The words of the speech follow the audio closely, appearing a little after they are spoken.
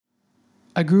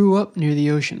I grew up near the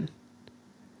ocean.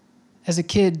 As a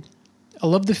kid, I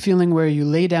loved the feeling where you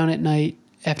lay down at night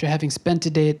after having spent a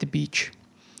day at the beach.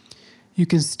 You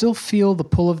can still feel the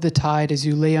pull of the tide as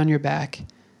you lay on your back,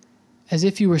 as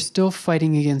if you were still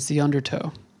fighting against the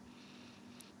undertow.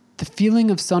 The feeling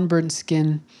of sunburned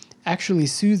skin actually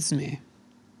soothes me.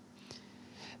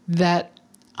 That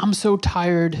I'm so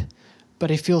tired,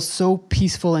 but I feel so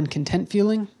peaceful and content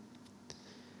feeling,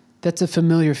 that's a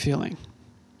familiar feeling.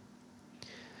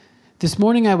 This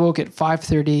morning I woke at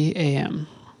 5:30 a.m.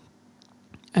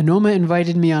 Anoma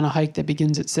invited me on a hike that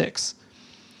begins at 6.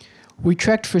 We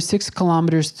trekked for 6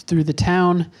 kilometers through the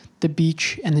town, the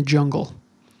beach, and the jungle.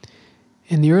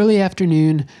 In the early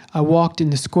afternoon, I walked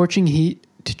in the scorching heat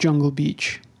to Jungle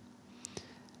Beach.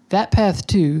 That path,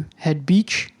 too, had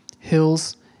beach,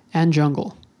 hills, and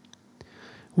jungle.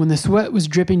 When the sweat was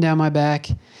dripping down my back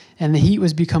and the heat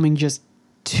was becoming just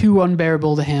too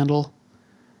unbearable to handle,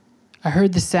 I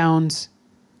heard the sounds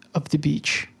of the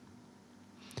beach.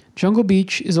 Jungle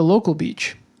Beach is a local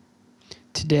beach.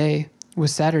 Today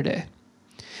was Saturday.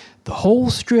 The whole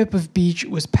strip of beach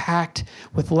was packed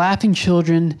with laughing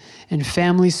children and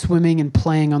families swimming and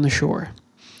playing on the shore.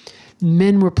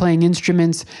 Men were playing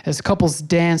instruments as couples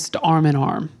danced arm in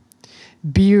arm.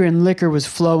 Beer and liquor was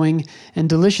flowing and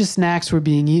delicious snacks were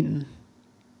being eaten.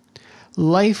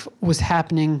 Life was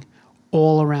happening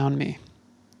all around me.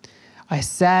 I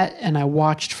sat and I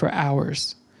watched for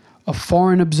hours, a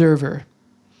foreign observer.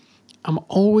 I'm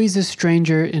always a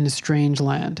stranger in a strange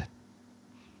land.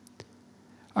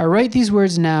 I write these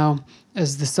words now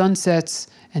as the sun sets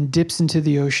and dips into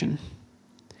the ocean.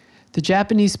 The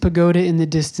Japanese pagoda in the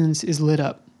distance is lit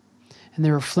up, and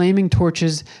there are flaming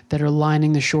torches that are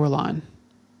lining the shoreline.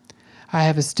 I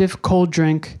have a stiff cold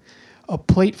drink, a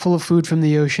plate full of food from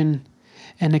the ocean,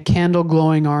 and a candle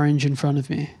glowing orange in front of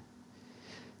me.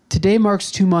 Today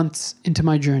marks 2 months into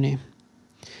my journey.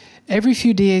 Every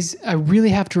few days, I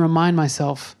really have to remind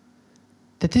myself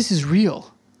that this is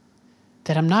real,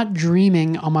 that I'm not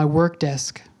dreaming on my work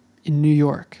desk in New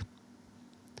York.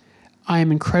 I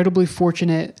am incredibly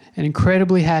fortunate and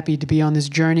incredibly happy to be on this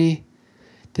journey,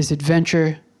 this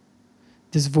adventure,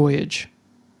 this voyage.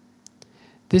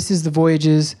 This is the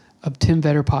Voyages of Tim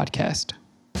Vetter podcast.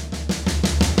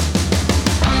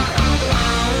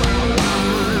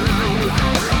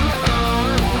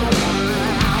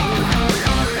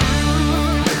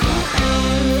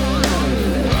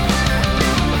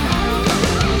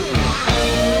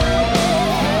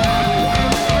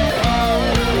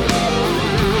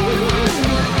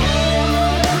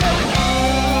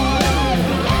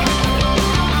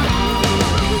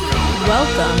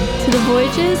 Welcome to the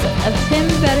Voyages of Tim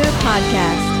Vetter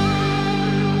podcast.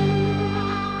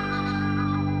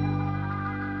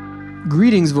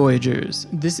 Greetings, Voyagers.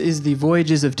 This is the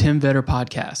Voyages of Tim Vetter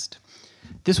podcast.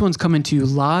 This one's coming to you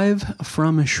live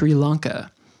from Sri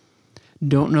Lanka.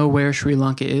 Don't know where Sri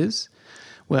Lanka is?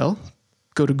 Well,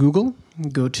 go to Google,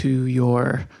 go to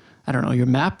your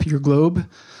map, your globe.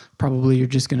 Probably you're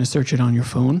just going to search it on your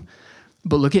phone.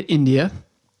 But look at India.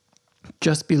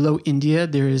 Just below India,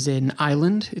 there is an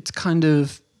island. It's kind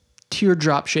of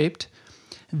teardrop shaped.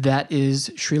 That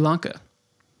is Sri Lanka.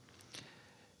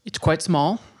 It's quite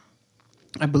small.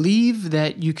 I believe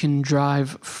that you can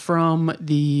drive from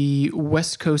the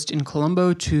west coast in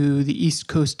Colombo to the east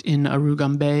coast in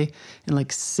Arugam Bay in like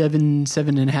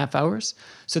 7.5 hours.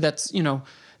 So that's,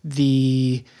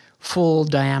 the full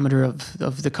diameter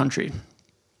of the country.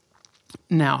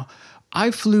 Now,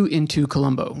 I flew into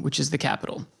Colombo, which is the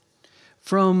capital.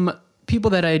 From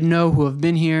people that I know who have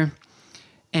been here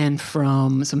and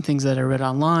from some things that I read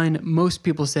online, most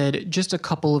people said just a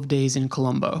couple of days in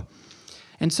Colombo.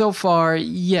 And so far,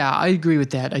 yeah, I agree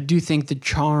with that. I do think the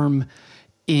charm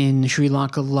in Sri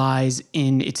Lanka lies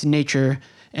in its nature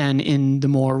and in the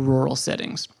more rural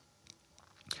settings.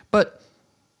 But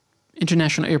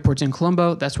international airport's in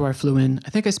Colombo. That's where I flew in.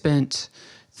 I think I spent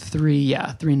 3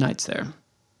 nights there.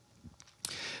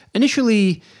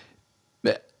 Initially,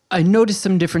 I noticed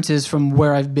some differences from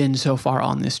where I've been so far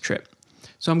on this trip.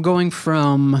 So I'm going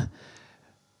from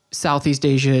Southeast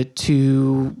Asia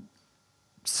to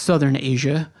Southern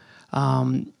Asia,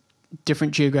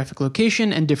 different geographic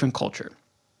location and different culture.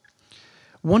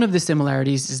 One of the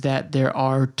similarities is that there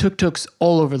are tuk-tuks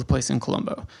all over the place in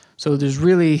Colombo. So there's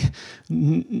really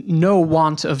no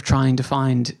want of trying to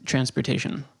find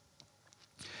transportation.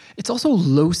 It's also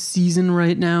low season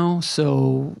right now,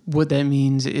 so what that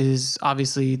means is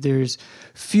obviously there's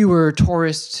fewer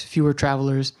tourists, fewer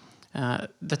travelers.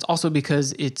 That's also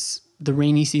because it's the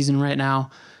rainy season right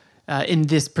now in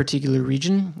this particular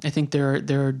region. I think there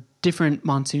are different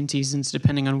monsoon seasons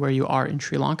depending on where you are in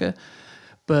Sri Lanka,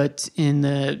 but in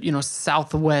the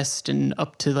southwest and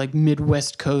up to like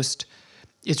Midwest coast,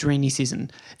 it's rainy season.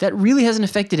 That really hasn't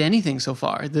affected anything so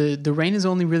far. The rain has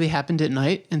only really happened at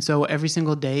night, and so every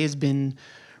single day has been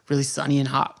really sunny and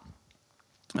hot.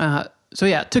 So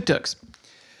yeah, tuk-tuks.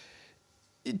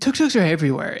 Tuk-tuks are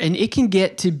everywhere, and it can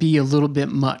get to be a little bit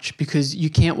much because you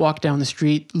can't walk down the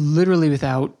street literally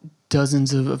without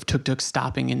dozens of tuk-tuks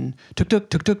stopping and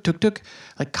tuk-tuk,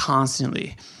 like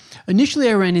constantly. Initially,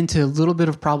 I ran into a little bit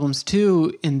of problems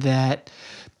too in that,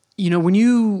 when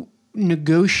you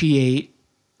negotiate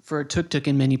for a tuk-tuk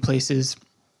in many places,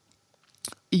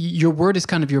 your word is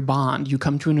kind of your bond. You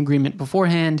come to an agreement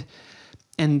beforehand,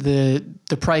 and the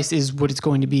price is what it's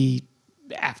going to be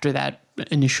after that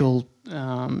initial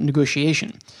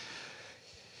negotiation.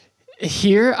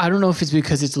 Here, I don't know if it's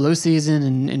because it's low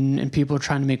season and people are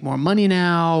trying to make more money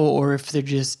now, or if they're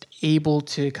just able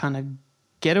to kind of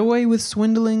get away with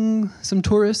swindling some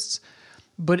tourists.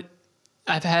 But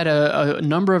I've had a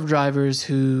number of drivers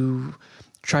who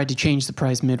tried to change the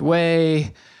price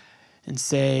midway and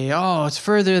say, oh, it's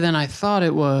further than I thought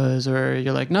it was. Or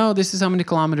you're like, no, this is how many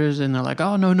kilometers. And they're like,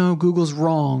 oh, no, Google's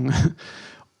wrong.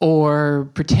 Or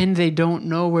pretend they don't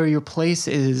know where your place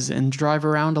is and drive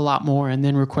around a lot more and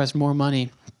then request more money.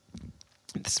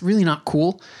 It's really not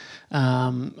cool.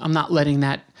 I'm not letting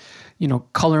that,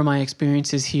 color my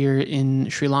experiences here in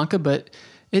Sri Lanka, but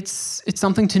it's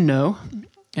something to know.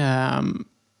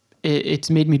 It's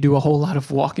made me do a whole lot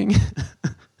of walking.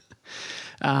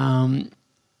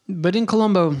 But in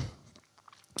Colombo,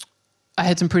 I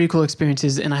had some pretty cool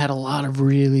experiences, and I had a lot of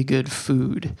really good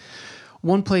food.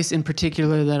 One place in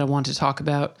particular that I want to talk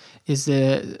about is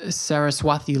the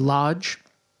Saraswati Lodge.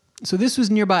 So this was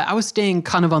nearby. I was staying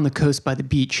kind of on the coast by the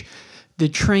beach. The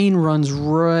train runs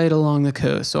right along the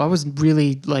coast. So I was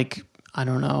really 50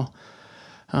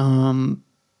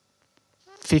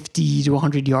 to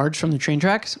 100 yards from the train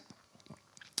tracks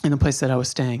in the place that I was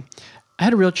staying. I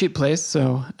had a real cheap place,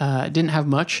 so I didn't have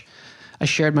much. I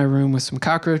shared my room with some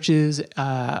cockroaches,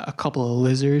 a couple of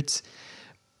lizards.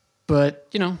 But,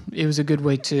 it was a good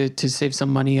way to save some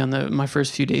money on my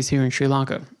first few days here in Sri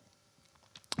Lanka.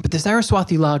 But the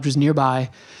Saraswati Lodge was nearby,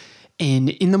 and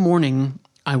in the morning,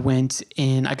 I went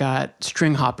and I got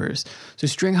string hoppers. So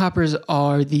string hoppers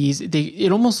are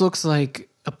it almost looks like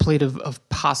a plate of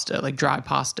pasta, like dry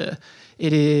pasta.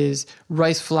 It is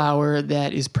rice flour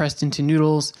that is pressed into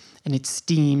noodles, and it's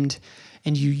steamed,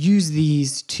 and you use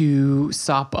these to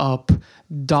sop up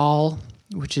dal,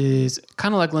 which is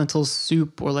kind of like lentil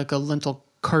soup or like a lentil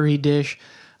curry dish.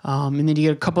 And then you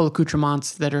get a couple of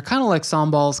accoutrements that are kind of like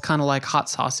sambals, kind of like hot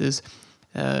sauces.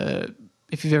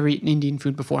 If you've ever eaten Indian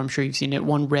food before, I'm sure you've seen it.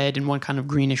 One red and one kind of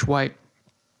greenish white.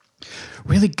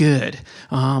 Really good.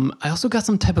 I also got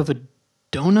some type of a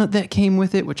donut that came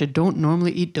with it, which I don't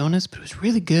normally eat donuts, but it was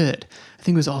really good. I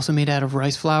think it was also made out of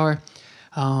rice flour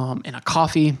and a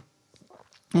coffee.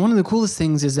 And one of the coolest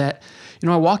things is that,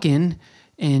 I walk in,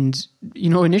 and,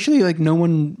 initially, no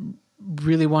one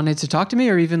really wanted to talk to me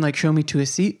or even, show me to a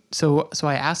seat. So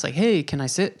I asked, hey, can I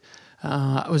sit?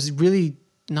 I was really,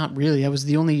 not really, I was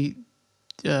the only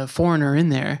foreigner in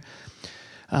there.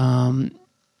 So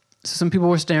some people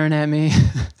were staring at me.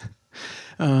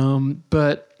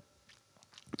 But,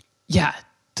 yeah,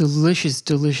 delicious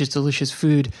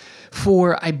food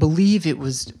for, I believe it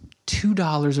was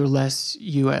 $2 or less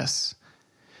US.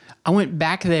 I went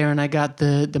back there and I got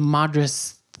the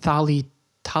Madras thali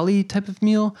type of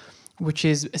meal, which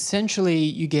is essentially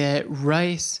you get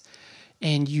rice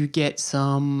and you get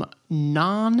some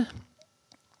naan,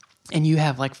 and you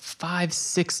have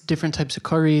 5-6 different types of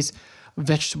curries,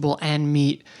 vegetable and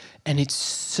meat, and it's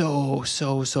so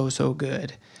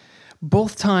good.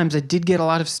 Both times I did get a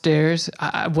lot of stares.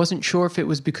 I wasn't sure if it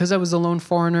was because I was a lone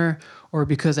foreigner or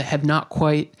because I have not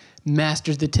quite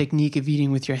mastered the technique of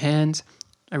eating with your hands.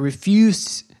 I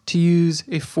refused to use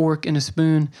a fork and a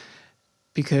spoon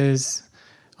because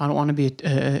I don't want to be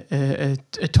a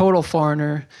total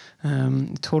foreigner,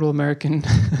 total American.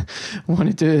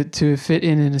 Wanted to fit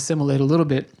in and assimilate a little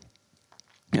bit.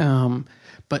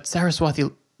 But Saraswati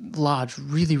Lodge,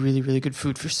 really, really, really good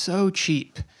food for so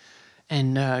cheap,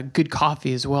 and good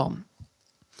coffee as well.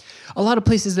 A lot of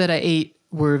places that I ate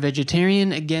were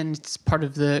vegetarian. Again, it's part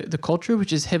of the culture,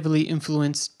 which is heavily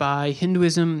influenced by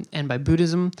Hinduism and by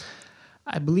Buddhism.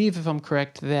 I believe, if I'm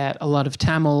correct, that a lot of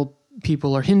Tamil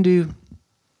people are Hindu,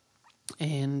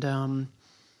 and a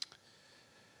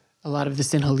lot of the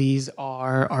Sinhalese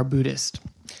are Buddhist.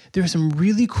 There are some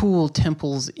really cool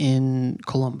temples in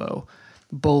Colombo,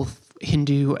 both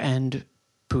Hindu and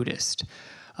Buddhist.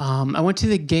 I went to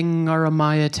the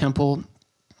Gengaramaya temple,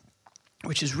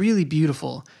 which is really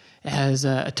beautiful. It has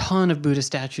a ton of Buddha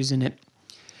statues in it.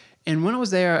 And when I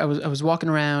was there, I was walking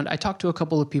around. I talked to a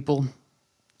couple of people,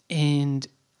 and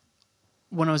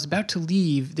when I was about to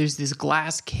leave, there's this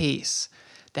glass case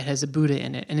that has a Buddha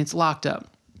in it, and it's locked up.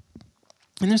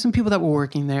 And there's some people that were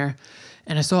working there,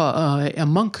 and I saw a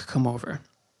monk come over.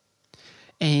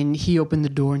 And he opened the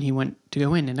door, and he went to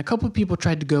go in. And a couple of people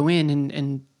tried to go in,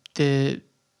 and the,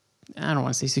 I don't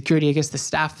want to say security, I guess the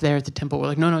staff there at the temple were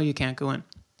like, no, you can't go in.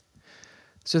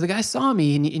 So the guy saw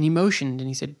me, and he motioned, and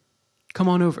he said, come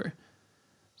on over.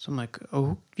 So I'm like,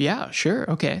 oh, yeah, sure,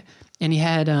 okay. And he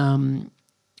had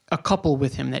a couple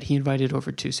with him that he invited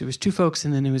over too. So it was two folks,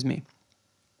 and then it was me.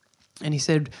 And he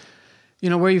said,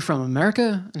 where are you from,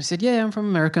 America? And I said, yeah, I'm from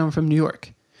America. I'm from New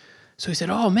York. So he said,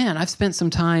 oh, man, I've spent some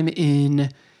time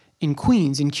in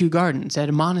Queens, in Kew Gardens, at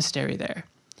a monastery there.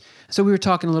 So we were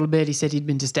talking a little bit. He said he'd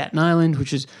been to Staten Island,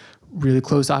 which is really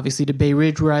close, obviously, to Bay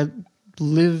Ridge, where I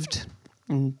lived.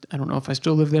 And I don't know if I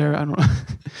still live there. I don't know.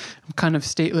 I'm kind of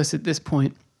stateless at this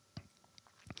point.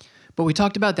 But we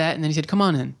talked about that, and then he said, come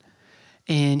on in.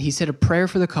 And he said a prayer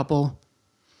for the couple.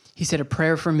 He said a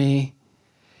prayer for me.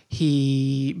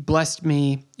 He blessed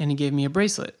me, and he gave me a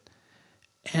bracelet.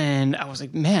 And I was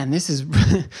like, man, this is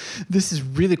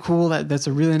really cool. That's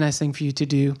a really nice thing for you to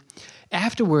do.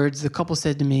 Afterwards, the couple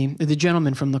said to me, the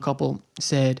gentleman from the couple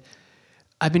said,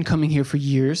 I've been coming here for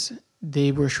years.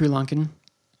 They were Sri Lankan.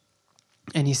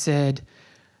 And he said,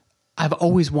 I've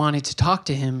always wanted to talk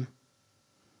to him,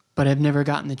 but I've never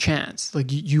gotten the chance.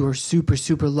 Like, you are super,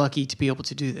 super lucky to be able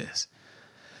to do this.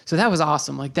 So that was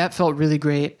awesome. Like, that felt really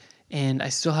great. And I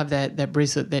still have that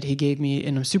bracelet that he gave me.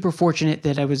 And I'm super fortunate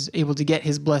that I was able to get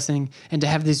his blessing and to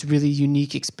have this really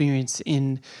unique experience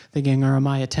in the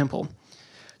Gangaramaya temple.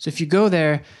 So if you go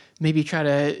there, maybe try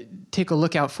to take a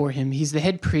look out for him. He's the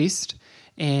head priest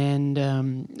and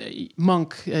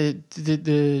monk.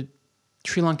 The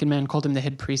Sri Lankan man called him the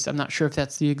head priest. I'm not sure if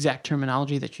that's the exact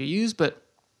terminology that you use, but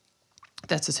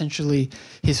that's essentially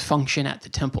his function at the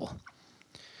temple.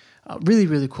 Really,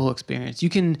 really cool experience. You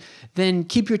can then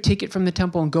keep your ticket from the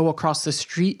temple and go across the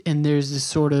street, and there's this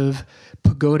sort of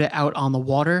pagoda out on the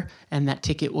water, and that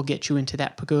ticket will get you into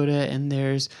that pagoda, and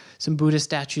there's some Buddha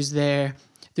statues there.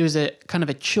 There's a kind of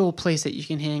a chill place that you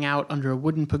can hang out under a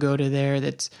wooden pagoda there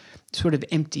that's sort of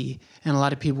empty, and a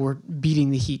lot of people were beating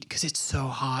the heat because it's so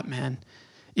hot, man.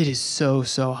 It is so,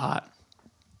 so hot.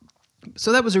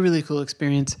 So that was a really cool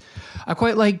experience. I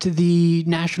quite liked the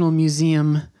National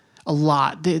Museum a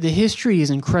lot. The history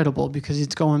is incredible because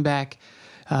it's going back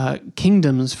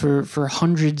kingdoms for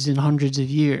hundreds and hundreds of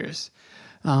years.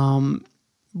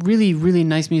 Really, really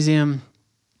nice museum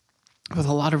with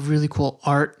a lot of really cool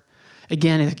art.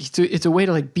 Again, it's a way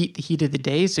to like beat the heat of the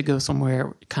day, is to go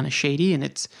somewhere kind of shady, and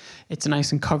it's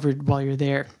nice and covered while you're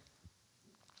there.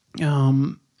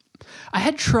 I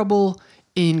had trouble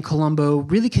in Colombo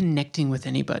really connecting with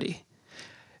anybody.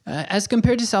 As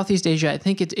compared to Southeast Asia, I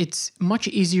think it's much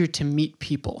easier to meet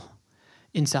people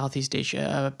in Southeast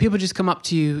Asia. People just come up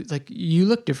to you, like, you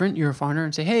look different, you're a foreigner,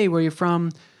 and say, hey, where are you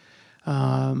from? Where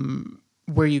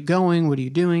are you going? What are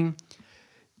you doing?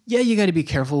 Yeah, you got to be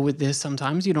careful with this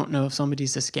sometimes. You don't know if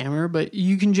somebody's a scammer, but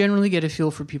you can generally get a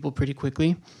feel for people pretty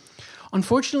quickly.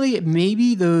 Unfortunately,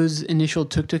 maybe those initial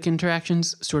tuk-tuk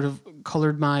interactions sort of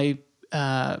colored my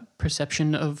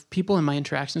perception of people and my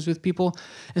interactions with people.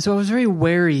 And so I was very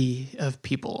wary of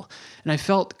people. And I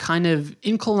felt kind of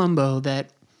in Colombo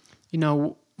that,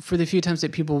 for the few times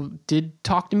that people did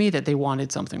talk to me, that they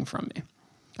wanted something from me.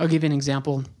 I'll give you an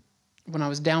example. When I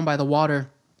was down by the water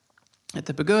at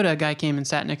the pagoda, a guy came and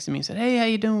sat next to me and said, hey, how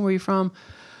you doing? Where are you from?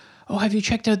 Oh, have you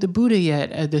checked out the Buddha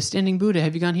yet? The standing Buddha?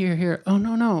 Have you gone here? Oh,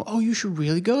 no. Oh, you should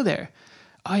really go there.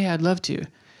 Oh, yeah, I'd love to.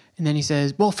 And then he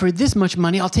says, well, for this much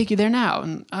money, I'll take you there now.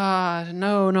 And,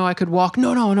 no, I could walk.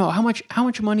 No. How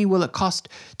much money will it cost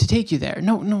to take you there?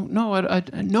 No,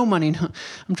 no money. No.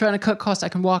 I'm trying to cut costs. I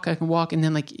can walk. And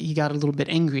then he got a little bit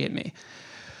angry at me.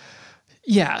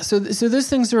 Yeah. So those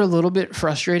things are a little bit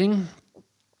frustrating,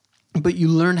 but you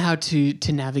learn how to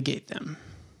navigate them.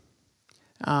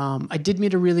 I did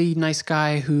meet a really nice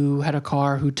guy who had a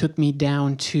car who took me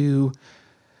down to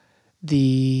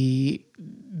the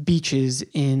beaches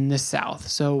in the south.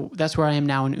 So that's where I am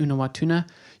now in Unawatuna.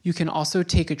 You can also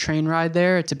take a train ride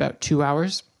there. It's about 2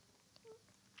 hours.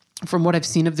 From what I've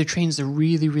seen of the trains, they're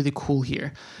really, really cool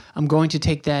here. I'm going to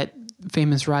take that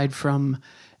famous ride from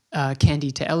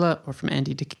Kandy to Ella, or from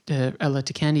Andy to Ella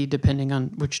to Kandy, depending on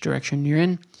which direction you're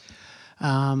in.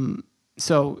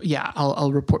 So yeah,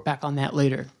 I'll report back on that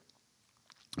later.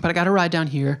 But I got a ride down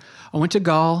here. I went to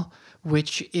Gal,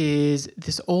 which is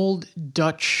this old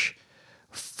Dutch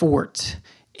fort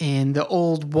and the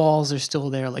old walls are still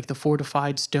there, like the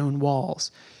fortified stone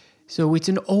walls. So it's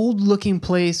an old-looking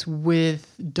place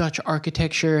with Dutch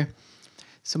architecture,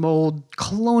 some old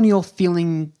colonial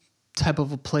feeling type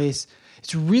of a place.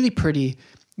 It's really pretty.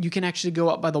 You can actually go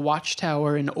up by the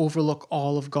watchtower and overlook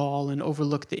all of Gaul and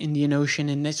overlook the Indian Ocean,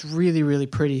 and it's really, really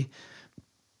pretty.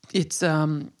 It's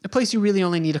a place you really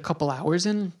only need a couple hours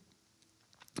in.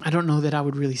 I don't know that I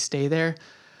would really stay there,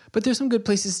 but there's some good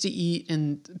places to eat,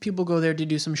 and people go there to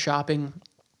do some shopping.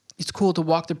 It's cool to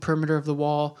walk the perimeter of the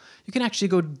wall. You can actually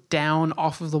go down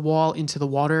off of the wall into the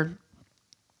water.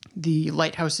 The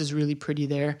lighthouse is really pretty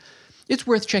there. It's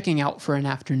worth checking out for an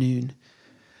afternoon.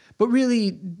 But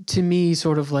really, to me,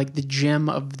 sort of like the gem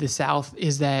of the South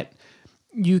is that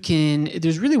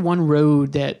there's really one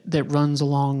road that runs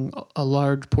along a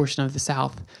large portion of the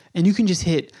South, and you can just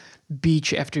hit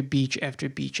beach after beach after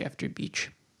beach after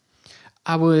beach.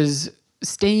 I was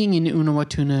staying in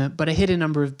Unawatuna, but I hit a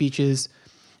number of beaches.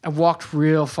 I walked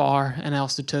real far, and I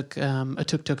also took a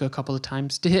tuk-tuk a couple of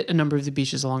times to hit a number of the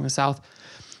beaches along the South.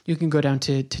 You can go down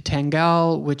to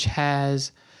Tangal, which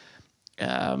has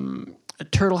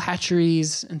turtle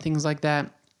hatcheries and things like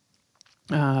that.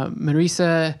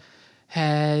 Marisa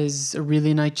has a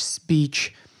really nice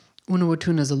beach.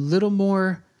 Unawatuna is a little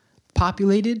more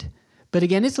populated, but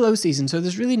again, it's low season, so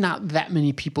there's really not that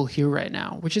many people here right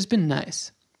now, which has been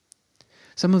nice.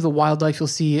 Some of the wildlife you'll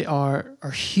see are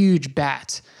huge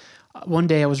bats. One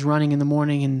day I was running in the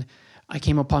morning and I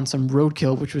came upon some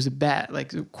roadkill, which was a bat,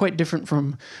 like quite different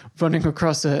from running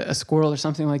across a squirrel or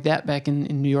something like that back in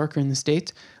New York or in the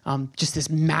States. Just this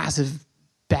massive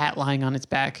bat lying on its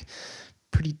back.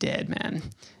 Pretty dead,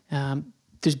 man.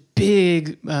 There's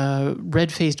big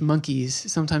red-faced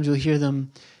monkeys. Sometimes you'll hear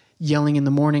them yelling in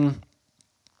the morning.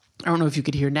 I don't know if you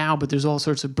could hear now, but there's all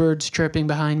sorts of birds chirping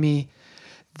behind me.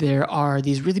 There are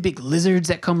these really big lizards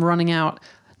that come running out.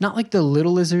 Not like the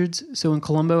little lizards. So in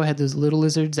Colombo, I had those little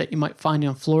lizards that you might find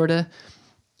in Florida,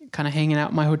 kind of hanging out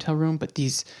in my hotel room. But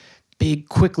these big,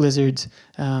 quick lizards,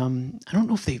 I don't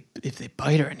know if they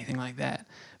bite or anything like that.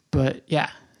 But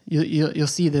yeah, you'll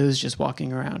see those just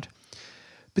walking around.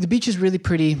 But the beach is really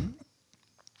pretty.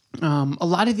 A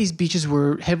lot of these beaches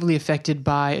were heavily affected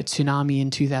by a tsunami in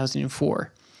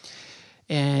 2004.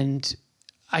 And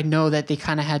I know that they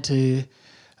kind of had to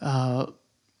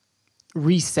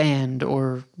re-sand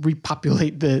or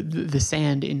repopulate the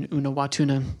sand in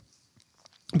Unawatuna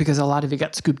because a lot of it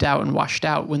got scooped out and washed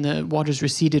out when the waters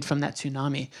receded from that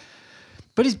tsunami.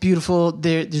 But it's beautiful.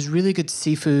 There's really good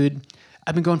seafood.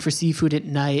 I've been going for seafood at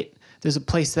night. There's a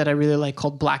place that I really like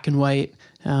called Black and White.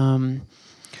 When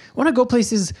I go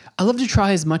places, I love to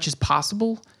try as much as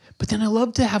possible, but then I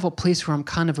love to have a place where I'm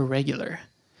kind of a regular.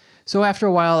 So after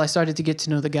a while, I started to get to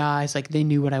know the guys. Like, they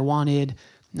knew what I wanted.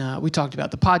 We talked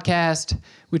about the podcast.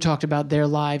 We talked about their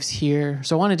lives here.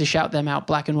 So I wanted to shout them out,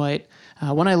 Black and White.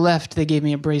 When I left, they gave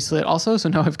me a bracelet also. So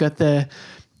now I've got the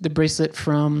bracelet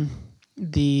from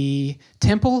the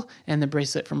temple and the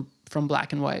bracelet from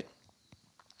Black and White.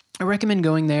 I recommend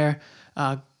going there.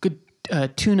 Good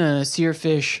tuna,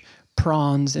 searfish,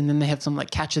 prawns, and then they have some like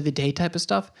catch of the day type of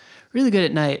stuff. Really good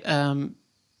at night.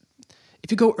 If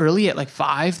you go early at like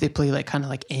 5, they play like kind of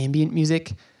like ambient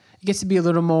music. It gets to be a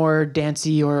little more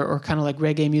dancey or kind of like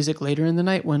reggae music later in the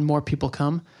night when more people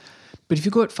come. But if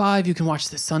you go at 5, you can watch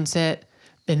the sunset,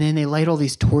 and then they light all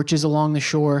these torches along the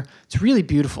shore. It's really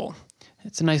beautiful.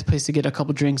 It's a nice place to get a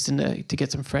couple drinks and to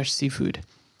get some fresh seafood.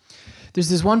 There's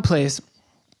this one place,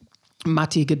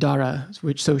 Mati Gadara,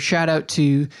 so shout out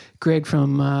to Greg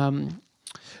from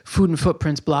Food and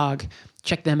Footprints blog.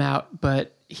 Check them out.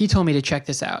 But he told me to check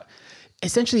this out.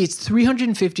 Essentially, it's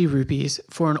 350 rupees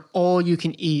for an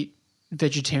all-you-can-eat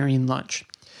vegetarian lunch.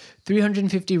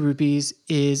 350 rupees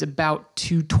is about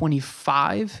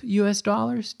 $2.25 US,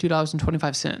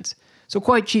 $2.25. So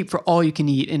quite cheap for all you can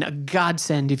eat, and a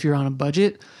godsend if you're on a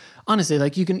budget. Honestly,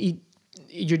 like, you can eat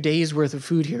your day's worth of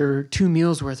food here, or 2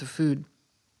 meals worth of food.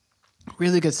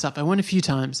 Really good stuff. I went a few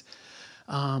times.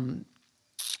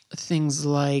 Things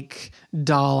like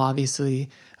dal, obviously,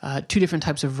 2 different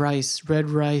types of rice, red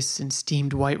rice and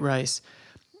steamed white rice,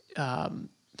 some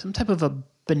type of a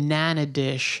banana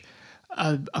dish,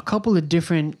 a couple of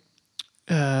different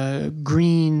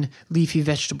green leafy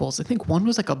vegetables. I think one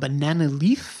was like a banana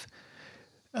leaf,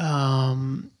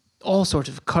 all sorts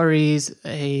of curries,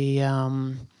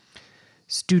 a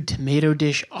stewed tomato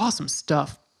dish, awesome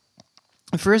stuff.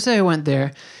 The first day I went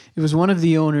there, it was one of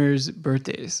the owner's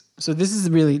birthdays. So this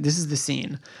is the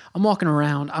scene. I'm walking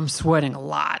around. I'm sweating a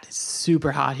lot. It's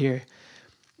super hot here.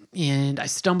 And I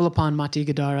stumble upon Mati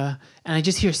Gadara, and I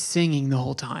just hear singing the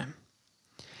whole time.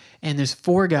 And there's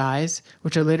 4 guys,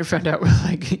 which I later found out were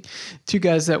like 2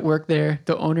 guys that work there,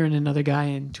 the owner and another guy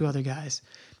and 2 other guys.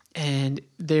 And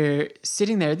they're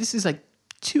sitting there. This is like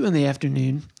 2 in the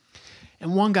afternoon.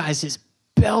 And one guy's just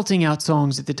belting out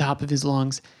songs at the top of his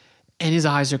lungs. And his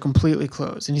eyes are completely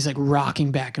closed. And he's like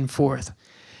rocking back and forth.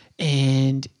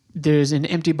 And there's an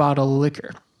empty bottle of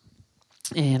liquor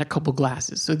and a couple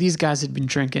glasses. So these guys had been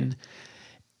drinking.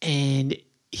 And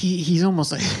he's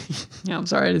almost like, I'm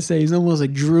sorry to say, he's almost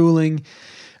like drooling.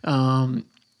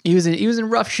 He was in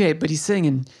rough shape, but he's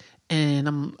singing, and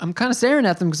I'm kind of staring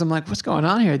at them because I'm like, what's going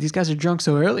on here? These guys are drunk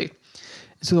so early.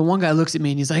 And so the one guy looks at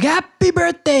me and he's like, happy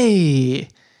birthday.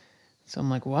 So I'm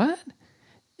like, what?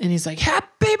 And he's like,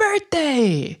 happy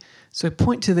birthday. So I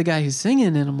point to the guy who's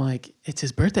singing and I'm like, it's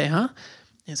his birthday, huh?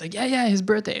 And he's like, yeah, his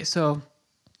birthday. So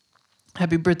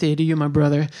happy birthday to you, my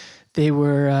brother. They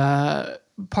were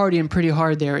partying pretty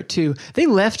hard there at 2. They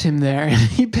left him there and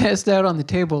he passed out on the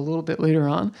table a little bit later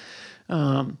on.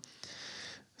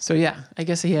 So yeah, I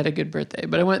guess he had a good birthday.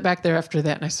 But I went back there after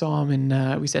that and I saw him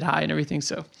and we said hi and everything.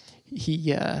 So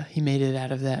he made it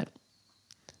out of that.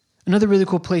 Another really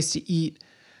cool place to eat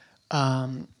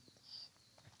was,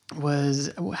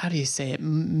 how do you say it?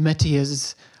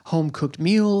 Metia's home cooked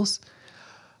meals.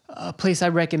 A place I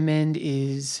recommend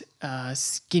is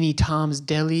Skinny Tom's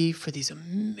Deli for these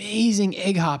amazing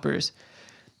egg hoppers.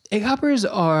 Egg hoppers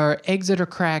are eggs that are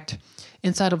cracked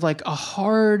inside of like a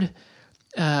hard,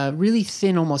 really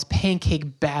thin, almost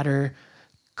pancake batter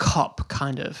cup,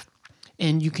 kind of.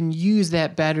 And you can use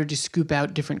that batter to scoop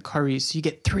out different curries. So you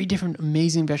get 3 different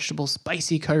amazing vegetable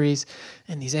spicy curries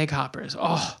and these egg hoppers.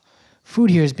 Oh, food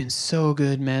here has been so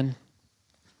good, man.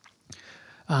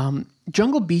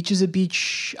 Jungle Beach is a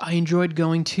beach I enjoyed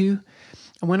going to.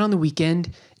 I went on the weekend.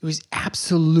 It was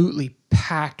absolutely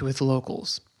packed with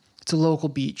locals. It's a local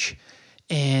beach.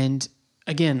 And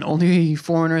again, only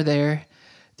foreigner there.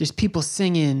 There's people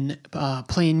singing,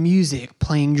 playing music,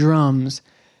 playing drums,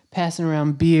 passing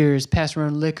around beers, passing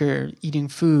around liquor, eating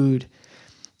food.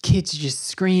 Kids just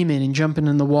screaming and jumping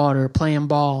in the water, playing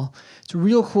ball. It's a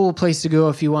real cool place to go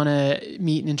if you want to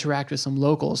meet and interact with some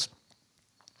locals.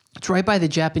 It's right by the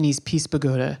Japanese Peace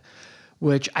Pagoda,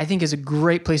 which I think is a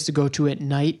great place to go to at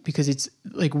night because it's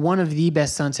like one of the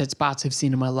best sunset spots I've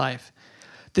seen in my life.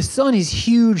 The sun is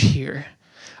huge here.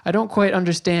 I don't quite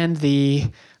understand the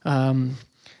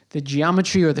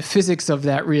geometry or the physics of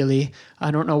that, really.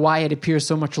 I don't know why it appears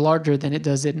so much larger than it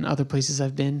does in other places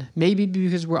I've been. Maybe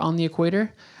because we're on the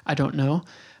equator. I don't know.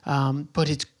 But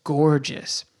it's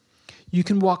gorgeous. You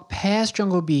can walk past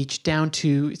Jungle Beach down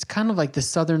to, it's kind of like the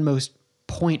southernmost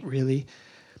point, really.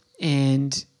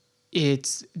 And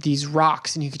it's these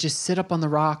rocks, and you could just sit up on the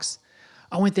rocks.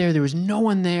 I went there. There was no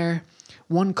one there.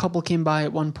 One couple came by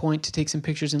at one point to take some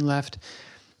pictures and left.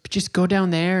 But just go down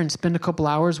there and spend a couple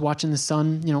hours watching the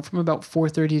sun, from about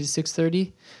 4:30 to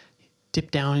 6:30, dip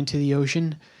down into the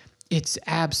ocean. It's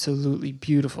absolutely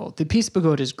beautiful. The Peace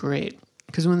Pagoda is great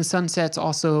because when the sun sets,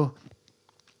 also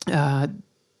the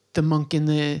monk in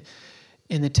the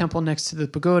temple next to the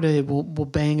pagoda will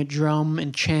bang a drum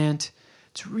and chant.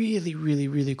 It's really, really,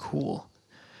 really cool.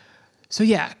 So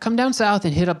yeah, come down south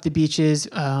and hit up the beaches.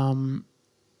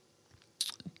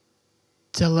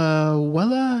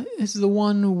 Dalawela is the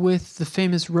one with the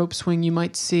famous rope swing you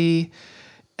might see.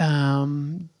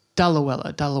 Dalawela,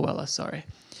 sorry.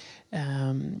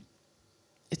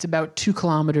 It's about 2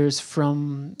 kilometers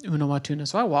from Unawatuna.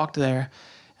 So I walked there.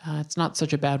 It's not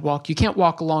such a bad walk. You can't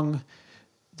walk along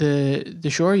the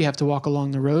shore. You have to walk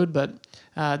along the road, but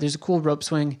there's a cool rope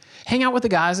swing. Hang out with the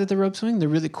guys at the rope swing. They're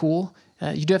really cool.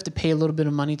 You do have to pay a little bit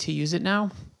of money to use it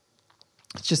now.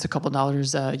 It's just a couple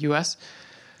dollars US.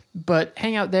 But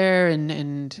hang out there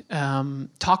and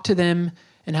talk to them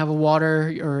and have a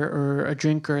water or a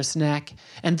drink or a snack,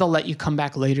 and they'll let you come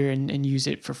back later and use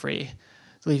it for free.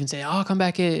 They'll even say, I'll come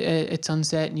back at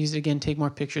sunset and use it again, take more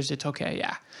pictures. It's okay,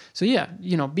 yeah. So yeah,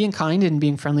 being kind and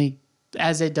being friendly,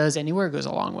 as it does anywhere, goes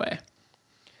a long way.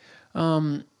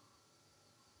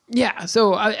 Yeah,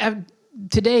 so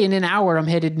today in an hour, I'm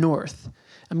headed north.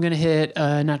 I'm going to hit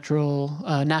a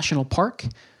national park,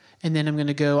 and then I'm going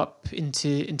to go up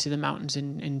into the mountains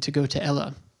and to go to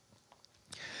Ella.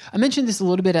 I mentioned this a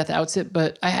little bit at the outset,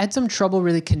 but I had some trouble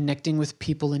really connecting with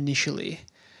people initially.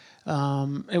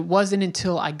 It wasn't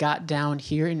until I got down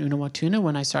here in Unawatuna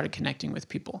when I started connecting with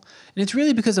people. And it's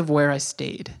really because of where I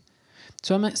stayed.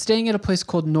 So I'm staying at a place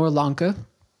called Nor Lanka.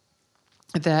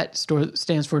 That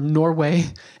stands for Norway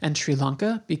and Sri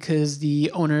Lanka because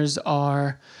the owners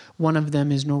one of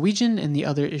them is Norwegian and the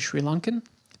other is Sri Lankan.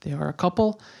 They are a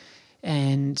couple.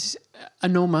 And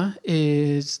Anoma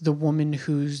is the woman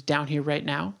who's down here right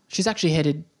now. She's actually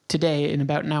headed today in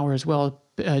about an hour as well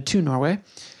to Norway.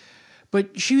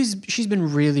 But she's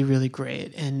been really, really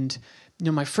great. And,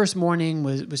 my first morning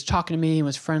was talking to me and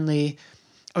was friendly.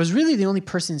 I was really the only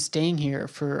person staying here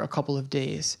for a couple of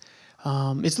days.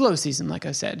 It's low season, like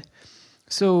I said.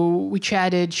 So we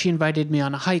chatted. She invited me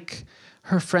on a hike.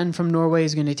 Her friend from Norway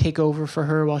is going to take over for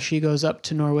her while she goes up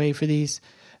to Norway for these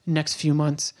next few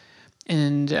months.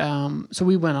 And so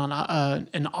we went on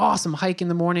an awesome hike in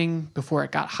the morning before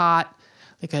it got hot,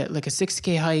 like a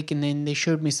 6K hike. And then they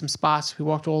showed me some spots. We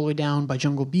walked all the way down by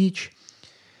Jungle Beach.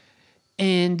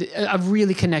 And I've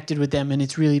really connected with them, and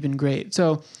it's really been great.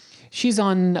 So she's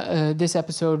on this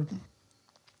episode.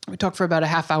 We talked for about a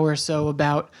half hour or so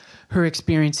about her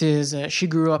experiences. She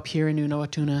grew up here in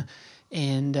Unawatuna,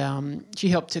 and she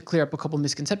helped to clear up a couple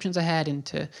misconceptions I had and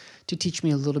to teach me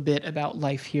a little bit about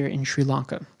life here in Sri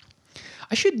Lanka.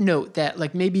 I should note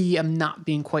that, maybe I'm not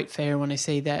being quite fair when I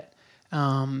say that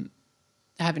I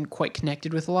haven't quite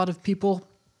connected with a lot of people.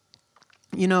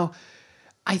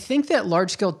 I think that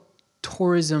large-scale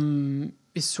tourism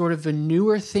is sort of a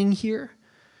newer thing here.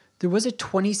 There was a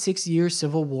 26-year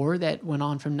civil war that went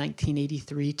on from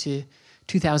 1983 to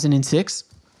 2006.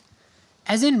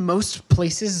 As in most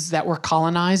places that were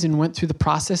colonized and went through the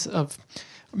process of,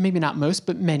 maybe not most,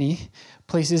 but many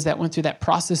places that went through that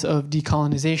process of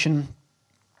decolonization,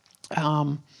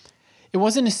 it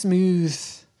wasn't a smooth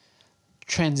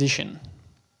transition.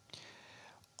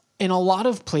 In a lot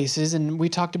of places, and we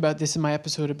talked about this in my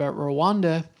episode about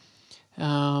Rwanda,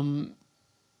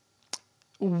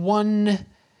 one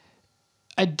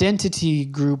identity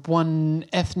group, one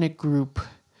ethnic group,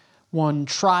 one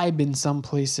tribe in some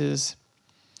places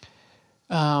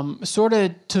sort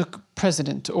of took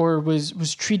precedent or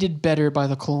was treated better by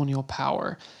the colonial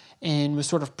power and was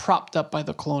sort of propped up by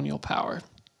the colonial power.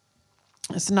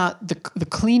 It's not the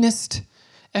cleanest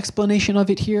explanation of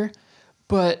it here,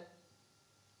 but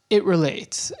it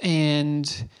relates.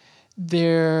 And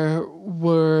there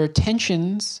were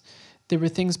tensions, there were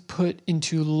things put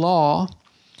into law,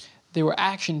 there were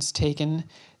actions taken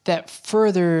that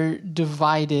further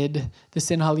divided the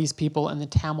Sinhalese people and the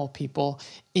Tamil people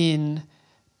in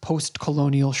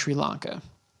post-colonial Sri Lanka.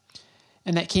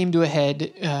 And that came to a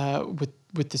head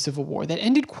with the Civil War that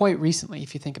ended quite recently,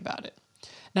 if you think about it.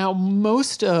 Now,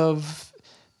 most of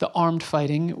the armed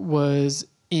fighting was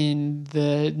in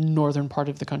the northern part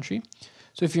of the country.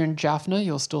 So if you're in Jaffna,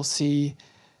 you'll still see,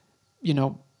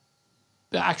 the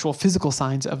actual physical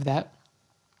signs of that.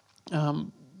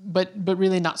 But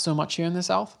really not so much here in the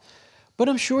South. But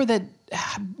I'm sure that,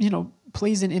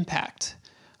 plays an impact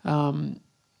on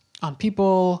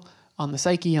people, on the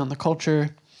psyche, on the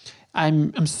culture.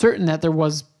 I'm certain that there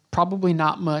was probably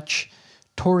not much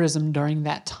tourism during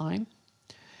that time.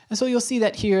 And so you'll see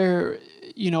that here,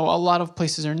 a lot of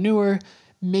places are newer.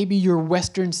 Maybe your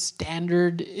Western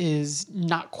standard is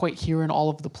not quite here in all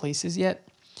of the places yet.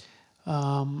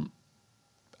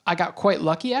 I got quite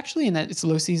lucky, actually, in that it's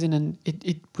low season and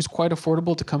it was quite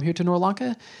affordable to come here to Nor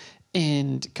Lanka.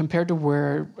 And compared to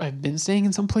where I've been staying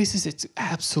in some places, it's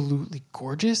absolutely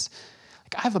gorgeous.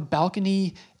 I have a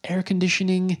balcony, air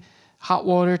conditioning, hot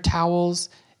water, towels,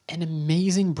 an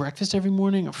amazing breakfast every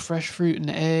morning of fresh fruit and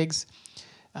eggs.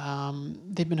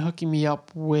 They've been hooking me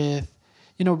up with,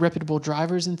 reputable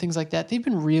drivers and things like that. They've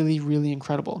been really, really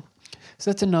incredible.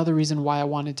 So that's another reason why I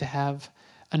wanted to have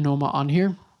Anoma on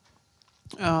here.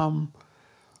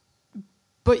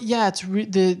 But yeah, it's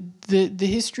the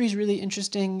history is really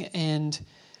interesting, and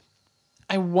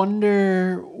I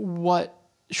wonder what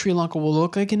Sri Lanka will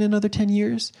look like in another 10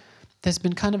 years. That's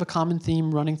been kind of a common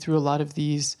theme running through a lot of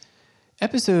these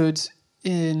episodes,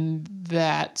 in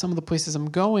that some of the places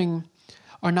I'm going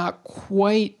are not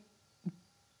quite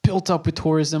built up with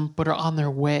tourism, but are on their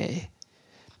way.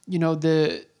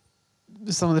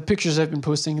 Some of the pictures I've been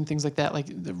posting and things like that, like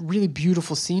the really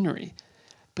beautiful scenery.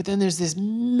 But then there's this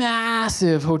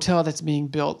massive hotel that's being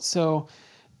built. So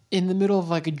in the middle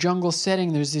of a jungle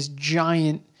setting, there's this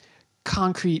giant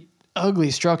concrete,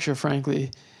 ugly structure,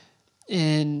 frankly.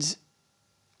 And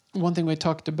one thing we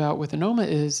talked about with Anoma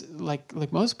is,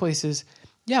 like most places,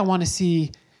 I want to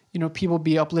see, people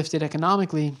be uplifted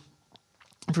economically,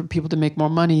 for people to make more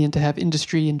money and to have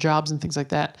industry and jobs and things like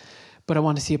that. But I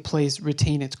want to see a place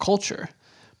retain its culture,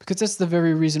 because that's the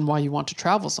very reason why you want to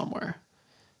travel somewhere.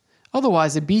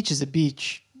 Otherwise, a beach is a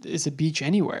beach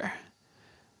anywhere.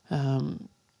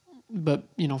 But,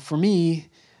 for me,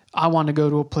 I want to go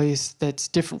to a place that's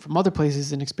different from other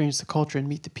places and experience the culture and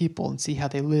meet the people and see how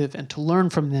they live and to learn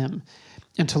from them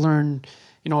and to learn,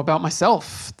 about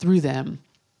myself through them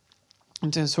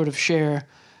and to sort of share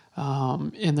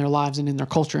in their lives and in their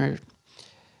culture.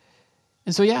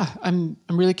 And so, yeah, I'm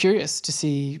really curious to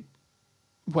see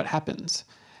what happens.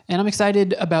 And I'm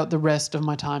excited about the rest of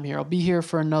my time here. I'll be here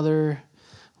for another,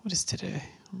 what is today?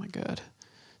 Oh my God.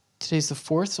 Today's the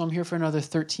 4th, so I'm here for another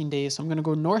 13 days. So I'm going to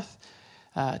go north,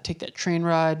 take that train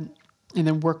ride, and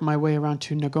then work my way around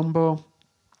to Negombo.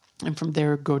 And from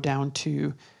there, go down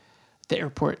to the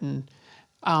airport. And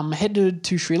I'm headed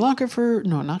to Sri Lanka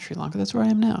no, not Sri Lanka. That's where I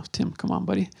am now. Tim, come on,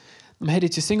 buddy. I'm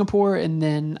headed to Singapore, and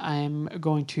then I'm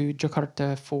going to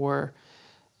Jakarta for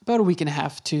about a week and a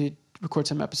half to record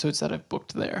some episodes that I've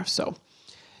booked there. So,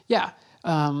 yeah.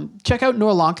 Check out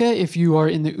Nor Lanka if you are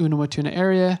in the Unawatuna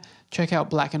area. Check out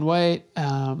Black and White,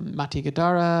 Mati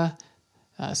Gadara,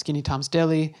 Skinny Tom's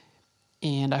Deli.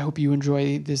 And I hope you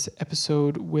enjoy this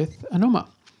episode with Anoma.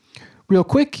 Real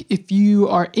quick, if you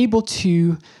are able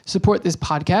to support this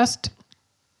podcast,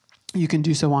 you can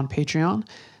do so on Patreon.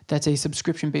 That's a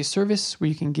subscription-based service where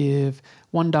you can give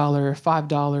 $1, $5,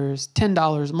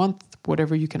 $10 a month,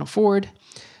 whatever you can afford.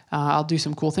 I'll do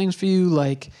some cool things for you,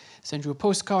 like send you a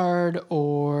postcard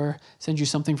or send you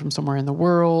something from somewhere in the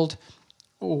world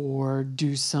or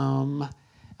do some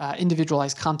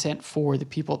individualized content for the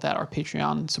people that are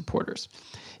Patreon supporters.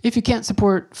 If you can't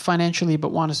support financially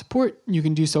but want to support, you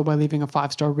can do so by leaving a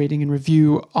 5-star rating and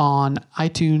review on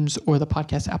iTunes or the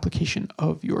podcast application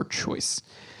of your choice.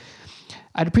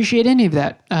 I'd appreciate any of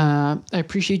that. I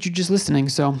appreciate you just listening.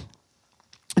 So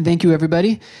thank you,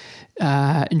 everybody.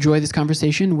 Enjoy this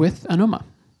conversation with Anoma.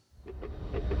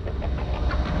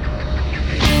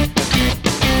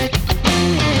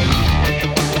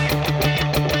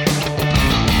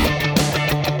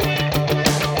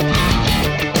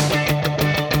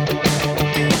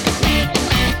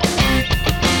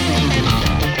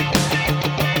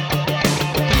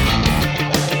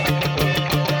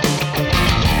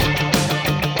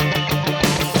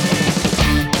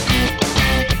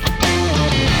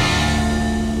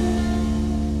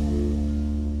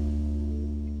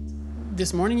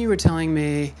 This morning you were telling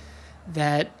me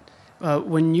that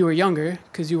when you were younger,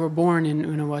 because you were born in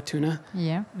Unawatuna,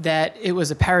 Yeah. that it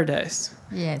was a paradise.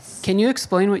 Yes. Can you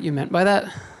explain what you meant by that?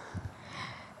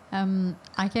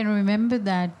 I can remember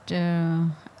that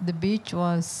the beach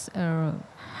was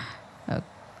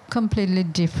completely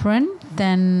different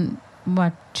than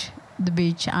what the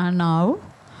beach are now.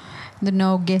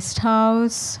 No guest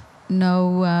house, not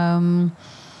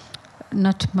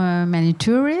many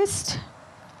tourists,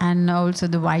 and also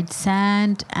the white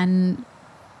sand and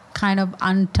kind of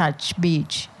untouched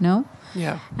beach, no?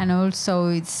 Yeah. And also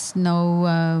it's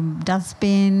no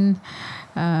dustbin,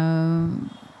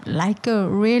 like a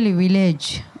really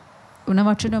village.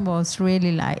 Unawatuna was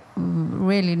really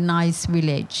nice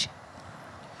village.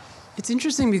 It's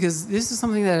interesting because this is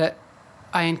something that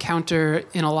I encounter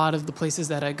in a lot of the places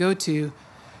that I go to,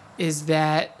 is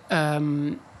that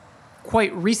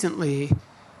quite recently,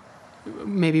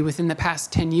 maybe within the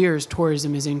past 10 years,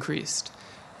 tourism has increased.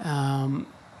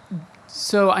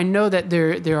 So I know that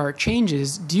there are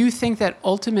changes. Do you think that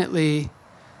ultimately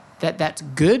that's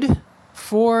good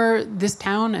for this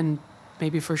town and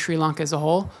maybe for Sri Lanka as a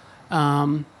whole?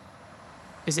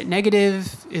 Is it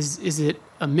negative? Is it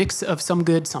a mix of some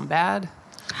good, some bad?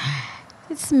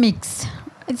 It's mixed.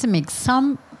 It's a mix.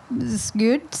 Some is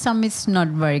good, some is not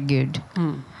very good.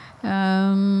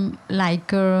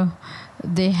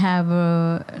 They have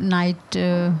night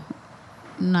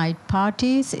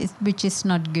parties, which is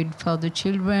not good for the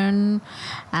children,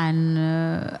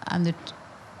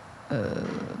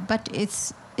 but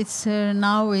it's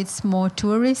now it's more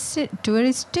touristy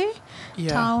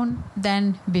town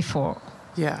than before.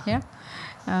 Yeah. Yeah.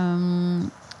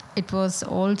 It was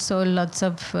also lots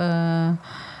of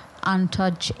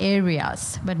untouched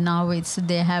areas, but now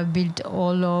they have built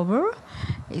all over.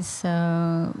 It's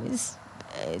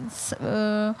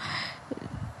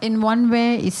in one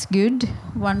way it's good,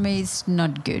 one way it's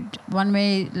not good. One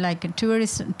way, like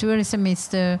tourism is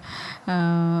the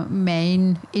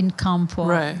main income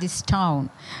for this town,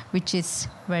 which is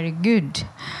very good,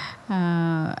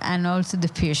 and also the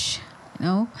fish,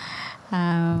 but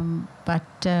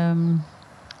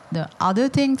the other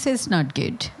things is not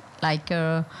good, like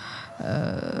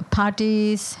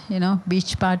parties,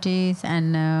 beach parties,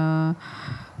 and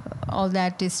all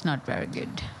that is not very good.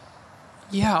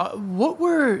 Yeah. What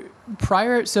were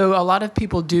prior? So a lot of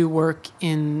people do work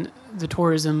in the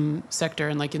tourism sector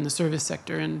and like in the service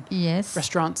sector and Yes.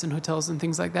 restaurants and hotels and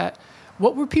things like that.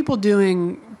 What were people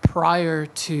doing prior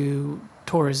to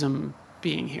tourism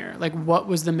being here? Like, what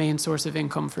was the main source of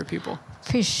income for people?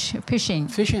 Fishing.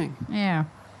 Fishing. Yeah.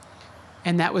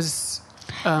 And that was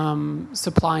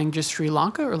supplying just Sri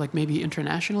Lanka or like maybe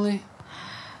internationally?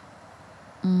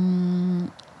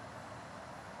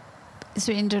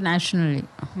 So internationally.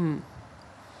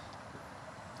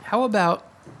 How about,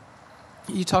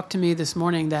 you talked to me this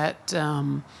morning that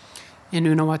in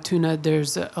Unawatuna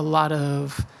there's a lot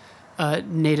of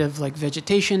native like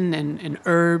vegetation and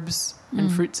herbs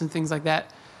and fruits and things like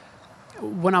that.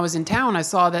 When I was in town, I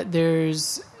saw that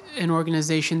there's an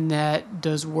organization that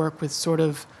does work with sort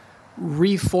of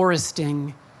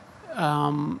reforesting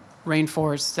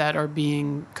rainforests that are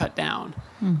being cut down.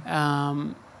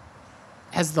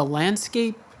 Has the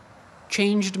landscape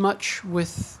changed much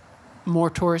with more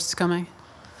tourists coming?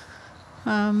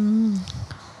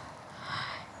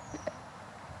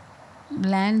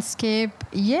 Landscape,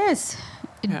 yes,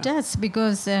 it does,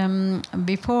 because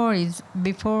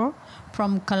before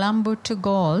from Colombo to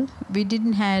Galle, we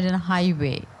didn't have a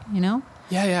highway, you know.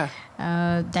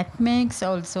 That makes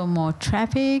also more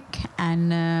traffic,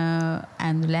 and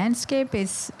the landscape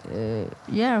is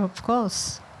of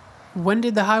course. When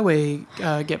did the highway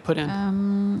get put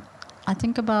in? I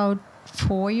think about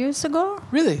 4 years ago.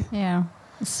 Really? Yeah,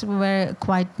 it's very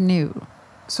quite new.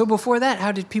 So before that,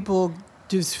 how did people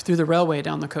do through the railway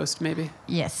down the coast? Maybe.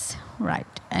 Yes, right.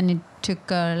 And it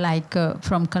took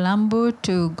from Colombo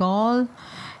to Galle,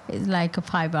 it's like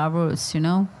 5 hours. You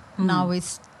know. Now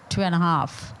it's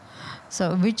 2.5.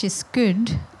 So which is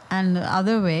good, and the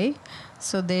other way,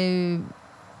 so they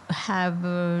have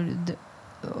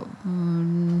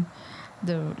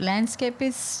the landscape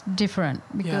is different,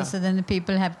 because then the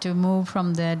people have to move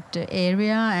from that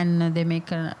area, and they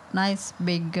make a nice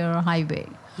big highway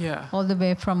all the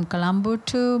way from Colombo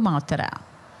to Matara.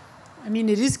 I mean,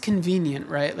 it is convenient,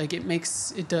 right? Like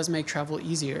it does make travel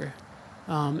easier,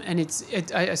 and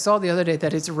I saw the other day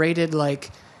that it's rated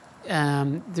like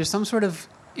there's some sort of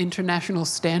international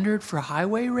standard for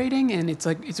highway rating, and it's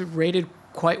rated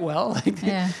quite well.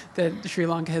 That Sri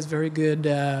Lanka has very good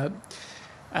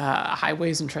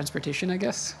highways and transportation, I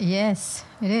guess. Yes,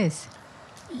 it is.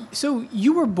 So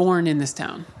you were born in this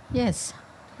town. Yes.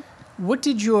 What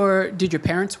did your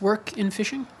parents work in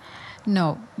fishing?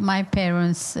 No, my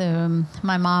parents,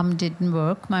 my mom didn't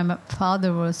work. My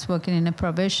father was working in a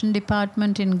probation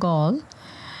department in Galle.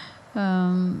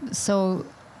 So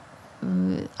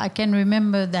I can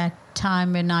remember that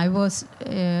time when I was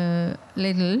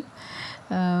little.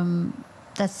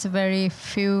 That's very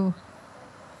few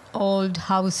old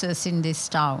houses in this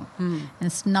town. And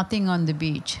it's nothing on the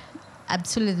beach.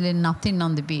 Absolutely nothing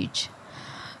on the beach.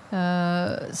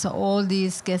 So all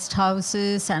these guest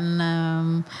houses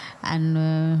and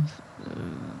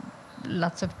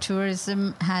lots of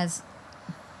tourism has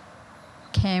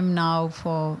came now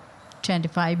for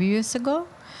 25 years ago.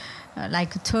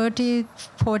 Like 30,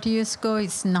 40 years ago,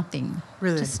 it's nothing.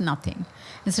 Really? Just nothing.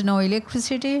 There's no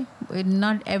electricity.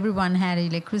 Not everyone had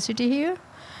electricity here.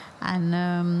 And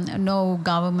no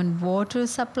government water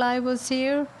supply was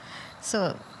here.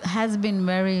 So has been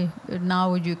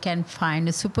now you can find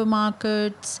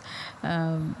supermarkets,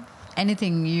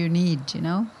 anything you need, you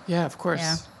know. Yeah, of course.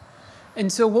 Yeah.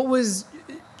 And so what was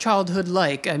childhood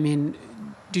like? I mean,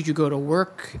 did you go to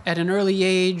work at an early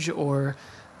age, or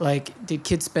like did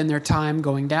kids spend their time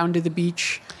going down to the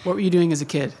beach? What were you doing as a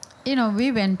kid? You know,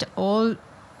 we went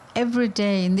every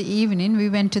day in the evening, we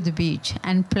went to the beach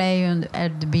and play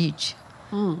at the beach.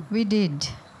 We did.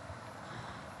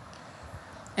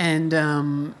 And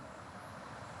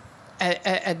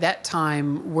at that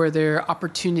time, were there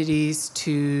opportunities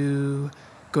to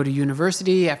go to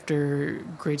university after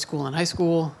grade school and high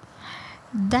school?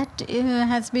 That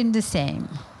has been the same.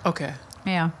 Okay.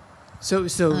 Yeah. So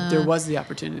there was the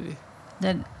opportunity.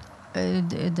 That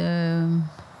the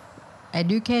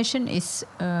education is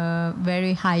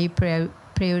very high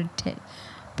priority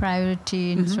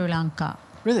in Sri Lanka.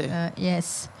 Really?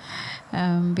 Yes.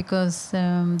 Because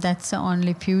that's the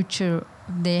only future.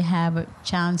 They have a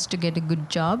chance to get a good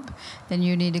job, then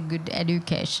you need a good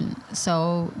education.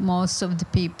 So most of the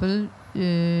people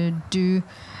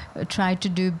try to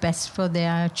do best for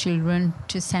their children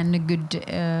to send a good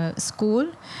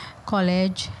school,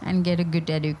 college, and get a good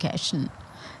education.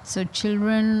 So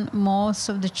most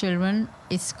of the children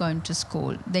is going to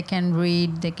school. They can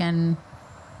read, they can,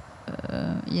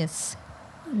 yes.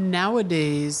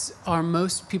 Nowadays, are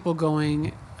most people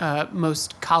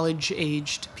most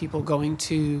college-aged people going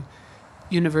to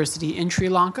university in Sri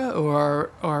Lanka, or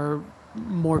are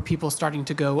more people starting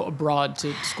to go abroad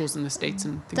to schools in the States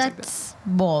and things like that? That's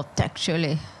both,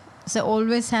 actually. So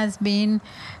always has been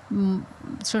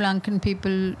Sri Lankan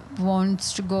people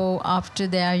wants to go after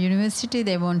their university,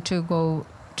 they want to go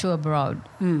to abroad,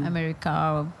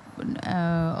 America,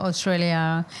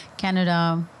 Australia,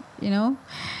 Canada, you know.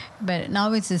 But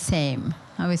now it's the same.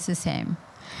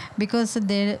 because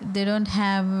they don't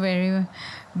have very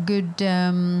good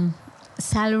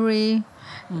salary.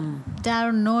 There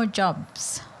are no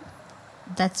jobs.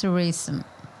 That's the reason.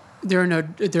 There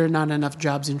are not enough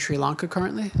jobs in Sri Lanka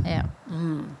currently? Yeah.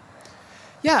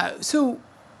 Yeah, so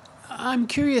I'm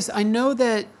curious. I know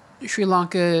that Sri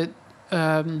Lanka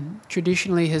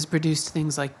traditionally has produced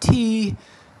things like tea.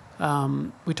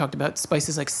 We talked about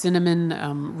spices like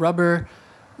cinnamon, rubber.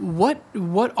 What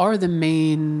are the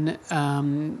main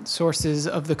sources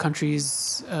of the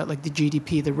country's, like the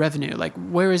GDP, the revenue? Like,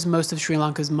 where is most of Sri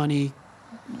Lanka's money?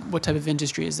 What type of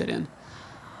industry is it in?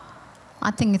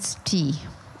 I think it's tea.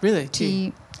 Really?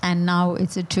 Tea. And now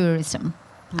it's a tourism.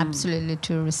 Absolutely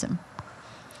tourism.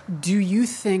 Do you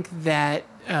think that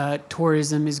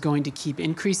tourism is going to keep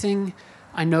increasing?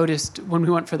 I noticed when we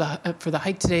went for the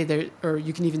hike today, or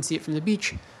you can even see it from the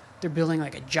beach, they're building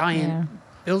like a giant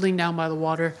building down by the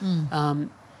water.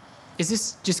 Is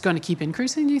this just going to keep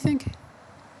increasing, do you think?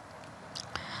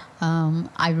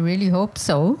 I really hope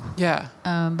so. Yeah.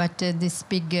 But this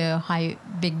big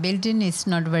building is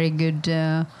not very good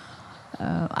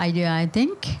idea, I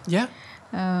think. Yeah.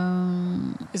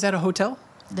 Is that a hotel?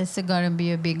 This is going to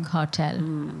be a big hotel.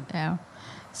 Yeah.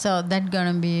 So that's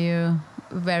going to be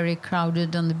very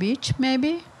crowded on the beach,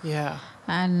 maybe. Yeah.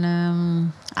 And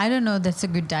I don't know, that's a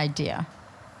good idea.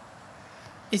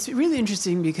 It's really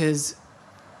interesting because,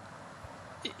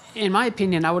 in my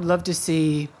opinion, I would love to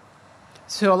see...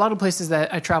 So a lot of places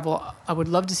that I travel, I would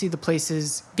love to see the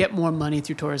places get more money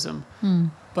through tourism.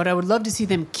 But I would love to see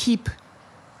them keep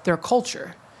their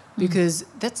culture, because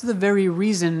that's the very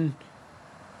reason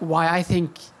why I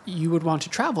think you would want to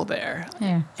travel there.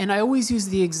 Yeah. And I always use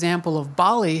the example of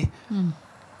Bali,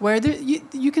 where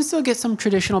you can still get some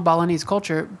traditional Balinese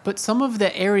culture, but some of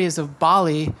the areas of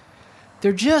Bali,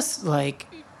 they're just like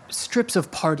strips of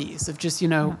parties, of just,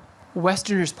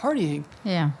 Westerners partying.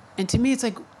 Yeah. And to me, it's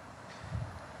like,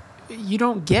 you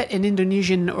don't get an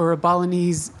Indonesian or a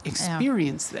Balinese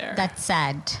experience there. That's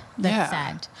sad. That's Yeah.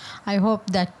 sad. I hope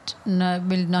that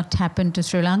will not happen to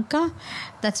Sri Lanka.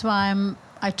 That's why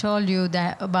I told you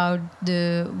that about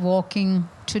the walking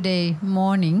today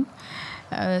morning.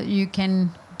 You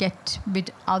can get a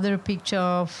bit other picture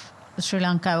of Sri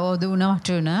Lanka or the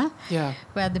Unawatuna,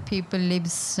 where the people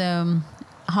lives.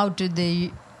 How do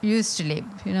they used to live?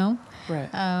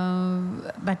 Right.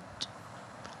 But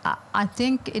I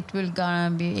think it will gonna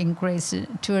be increasing.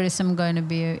 Tourism going to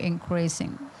be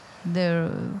increasing the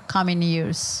coming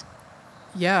years.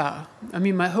 Yeah. I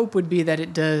mean, my hope would be that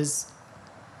it does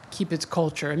keep its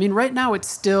culture. I mean, right now it's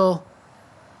still,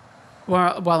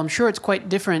 while I'm sure it's quite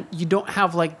different, you don't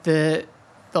have like the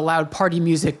loud party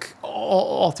music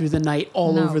all through the night,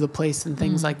 all over the place and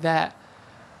things like that.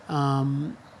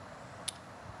 I'm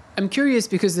curious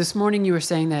because this morning you were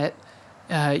saying that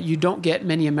you don't get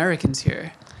many Americans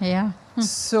here. Yeah.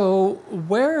 So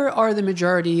where are the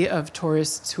majority of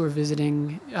tourists who are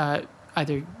visiting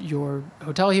either your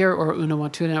hotel here or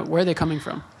Unawatuna? Where are they coming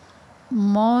from?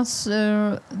 Most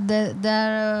there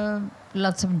are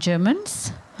lots of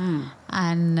Germans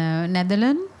and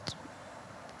Netherlands,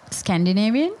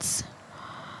 Scandinavians,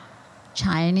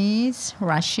 Chinese,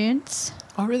 Russians.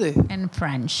 Oh, really? And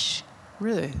French.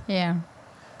 Really? Yeah.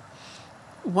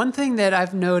 One thing that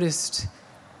I've noticed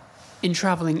in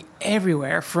traveling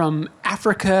everywhere, from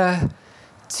Africa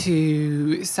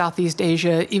to Southeast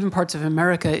Asia, even parts of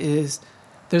America, is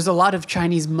there's a lot of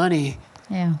Chinese money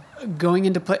going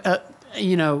into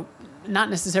not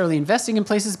necessarily investing in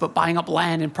places, but buying up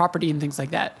land and property and things like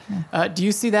that. Yeah. Do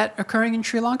you see that occurring in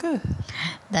Sri Lanka?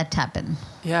 That happened.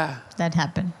 Yeah. That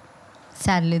happened.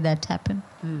 Sadly, that happened.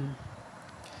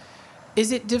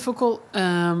 Is it difficult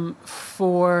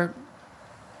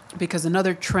because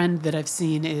another trend that I've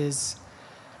seen is,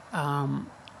 I'll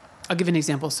give an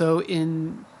example. So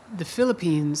in the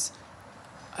Philippines,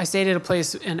 I stayed at a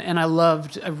place and I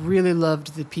really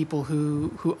loved the people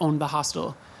who owned the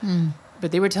hostel.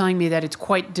 But they were telling me that it's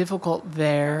quite difficult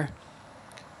there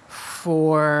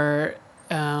for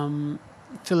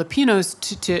Filipinos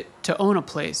to own a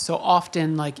place. So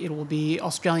often, like, it will be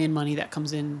Australian money that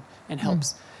comes in and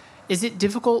helps. Is it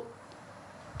difficult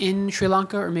in Sri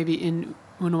Lanka, or maybe in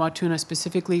Unawatuna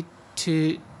specifically,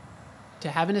 to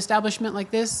have an establishment like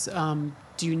this?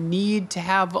 Do you need to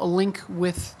have a link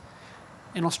with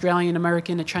an Australian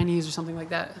American, a Chinese, or something like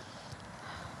that?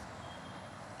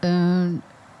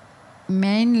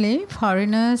 Mainly,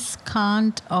 foreigners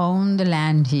can't own the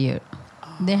land here.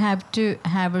 They have to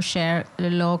have the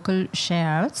local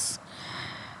shares,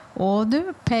 or they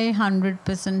pay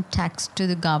 100% tax to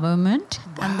the government.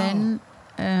 Wow. And then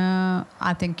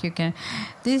I think you can.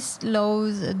 These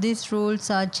rules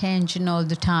are changing all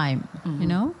the time,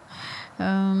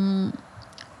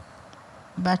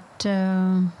 But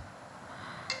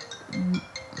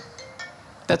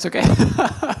That's okay.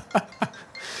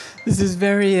 This is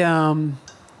very,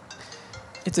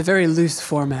 it's a very loose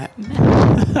format.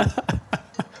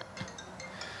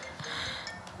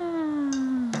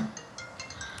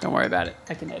 Don't worry about it.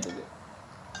 I can edit it.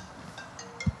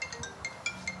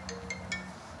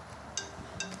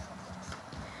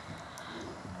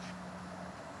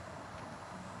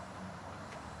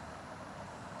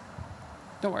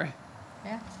 Don't worry.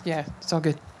 yeah. Yeah, it's all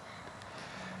good.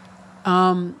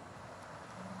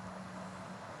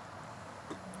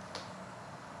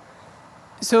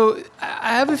 So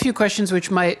I have a few questions which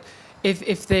might,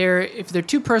 if they're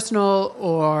too personal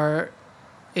or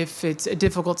if it's a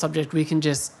difficult subject, we can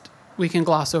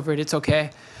gloss over it. It's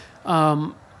okay.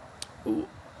 I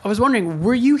was wondering,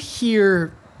 were you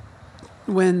here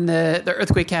when the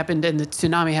earthquake happened and the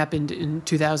tsunami happened in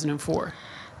 2004?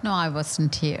 No, I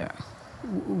wasn't here.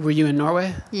 Were you in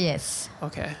Norway? Yes.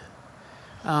 Okay.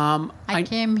 I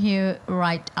came here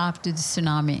right after the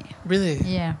tsunami. Really?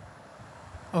 Yeah.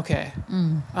 Okay.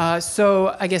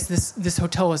 So I guess this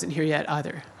hotel wasn't here yet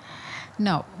either.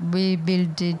 No, we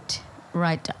built it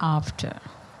right after.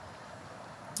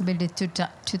 Built it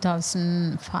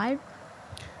 2005.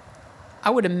 I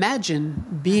would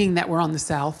imagine, being that we're on the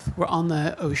south, we're on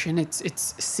the ocean,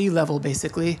 it's sea level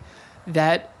basically,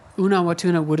 that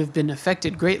Unawatuna would have been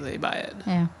affected greatly by it.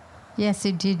 Yeah. Yes,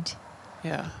 it did.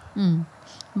 Yeah.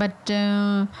 But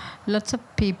lots of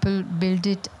people build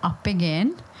it up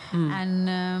again,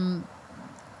 and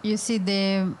you see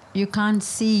you can't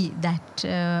see that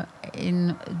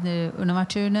in the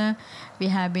Unawatuna we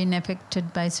have been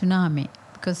affected by tsunami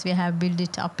because we have built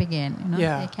it up again. You know,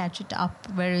 Yeah. they catch it up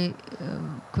very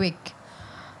quick.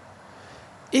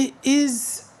 It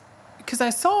is, because I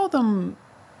saw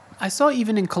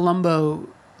even in Colombo,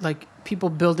 like people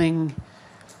building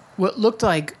what looked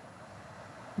like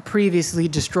previously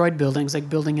destroyed buildings, like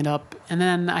building it up. And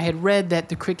then I had read that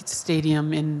the cricket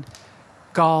stadium in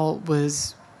Gaul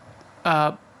was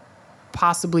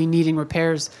possibly needing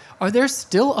repairs. Are there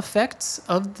still effects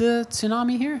of the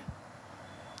tsunami here?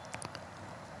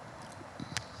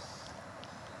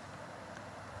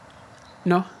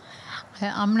 No?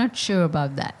 I'm not sure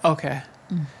about that. Okay.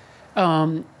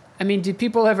 I mean, did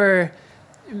people ever,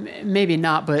 maybe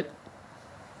not, but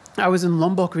I was in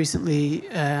Lombok recently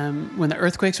when the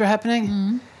earthquakes were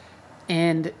happening.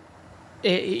 And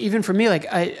even for me, like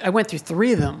I went through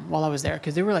 3 of them while I was there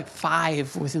because there were like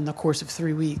 5 within the course of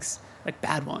 3 weeks, like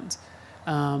bad ones.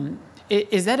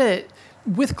 Is that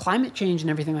with climate change and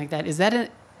everything like that, is that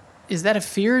a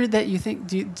fear that you think,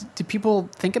 do people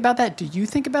think about that? Do you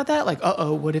think about that? Like,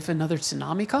 what if another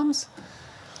tsunami comes?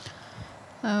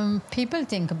 People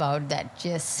think about that,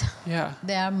 yes. Yeah.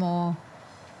 They are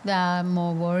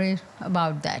more worried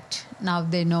about that. Now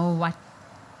they know what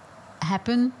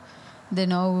happened. They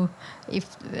know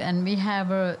and we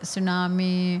have a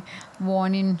tsunami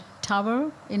warning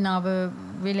tower in our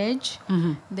village.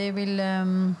 They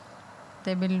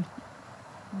will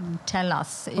tell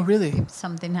us if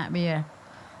something happens here,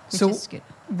 which is good.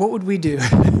 What would we do?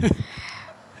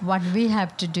 What we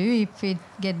have to do, if we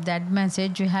get that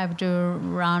message, we have to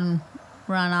run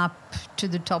up to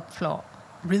the top floor.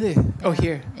 Really? Yeah. Oh,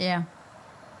 here? Yeah.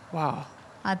 Wow.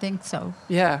 I think so.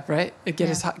 Yeah, right? Get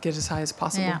as high as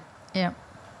possible. Yeah. Yeah.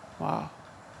 Wow.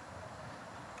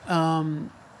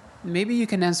 Maybe you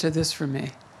can answer this for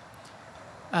me.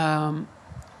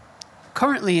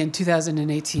 Currently in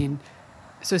 2018,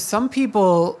 so some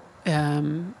people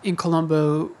in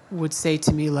Colombo would say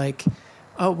to me like,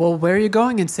 oh, well, where are you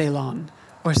going in Ceylon?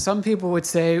 Or some people would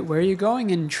say, where are you going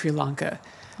in Sri Lanka?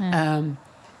 Yeah.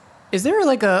 Is there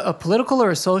like a political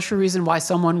or a social reason why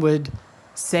someone would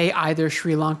say either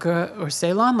Sri Lanka or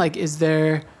Ceylon? Like, is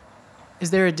there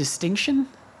a distinction?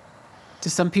 Do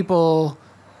some people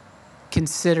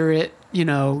consider it,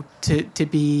 to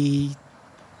be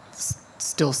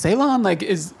still Ceylon? Like,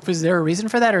 was there a reason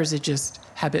for that, or is it just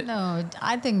habit? No,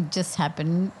 I think just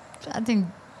happened. I think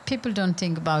people don't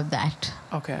think about that.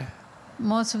 Okay.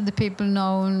 Most of the people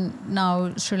know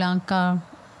now Sri Lanka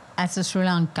as a Sri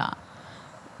Lanka.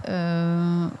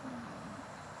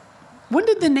 When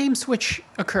did the name switch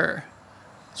occur?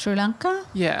 Sri Lanka?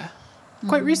 Yeah.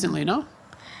 Quite recently, no?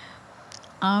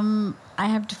 I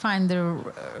have to find the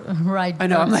right. I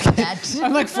know. I'm like, that.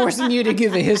 I'm like forcing you to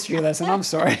give a history lesson. I'm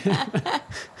sorry.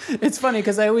 It's funny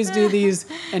because I always do these,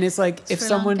 and it's like if Sri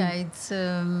someone. Lanka, it's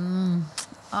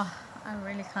I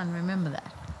really can't remember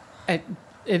that.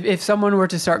 If someone were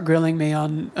to start grilling me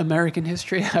on American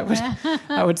history,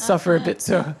 I would suffer a bit.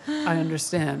 So I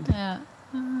understand. Yeah.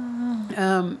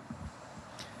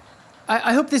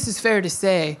 I hope this is fair to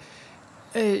say.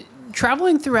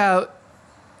 Traveling throughout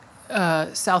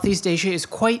Southeast Asia is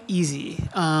quite easy.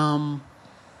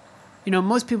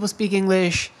 Most people speak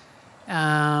English.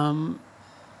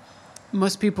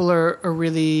 Most people are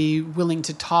really willing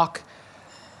to talk.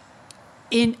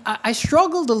 I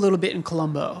struggled a little bit in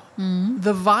Colombo.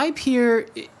 The vibe here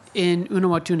in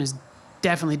Unawatuna is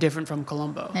definitely different from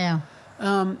Colombo. Yeah.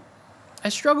 I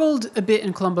struggled a bit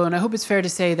in Colombo, and I hope it's fair to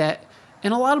say that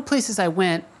in a lot of places I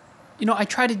went, I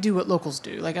try to do what locals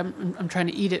do. Like I'm trying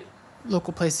to eat at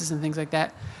local places and things like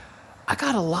that. I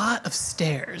got a lot of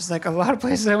stares. Like a lot of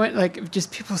places I went, like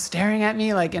just people staring at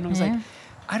me. Like, and I was like,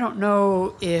 I don't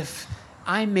know if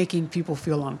I'm making people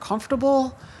feel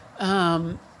uncomfortable.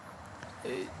 Are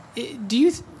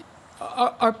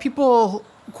people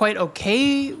quite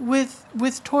okay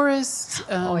with tourists?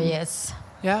 Oh yes.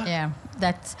 Yeah. Yeah.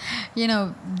 That's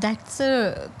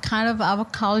a kind of our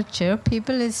culture.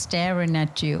 People is staring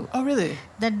at you. Oh really?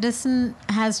 That doesn't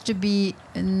has to be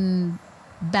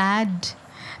bad.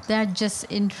 They're just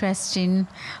interesting.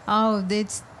 Oh, they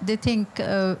think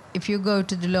if you go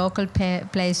to the local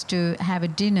place to have a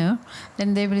dinner,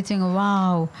 then they will think,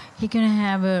 wow, he can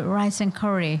have a rice and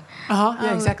curry.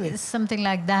 Yeah, exactly. Something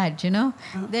like that,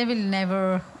 They will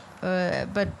never,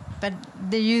 but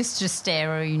they used to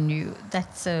stare in you.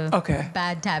 That's a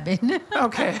bad habit.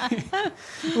 Okay.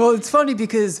 Well, it's funny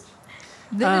because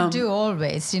they will do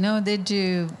always, they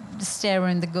do stare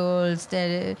in the girls.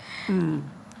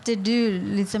 They do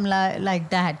listen like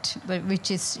that, but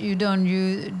which is you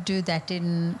do that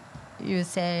in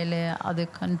USA or other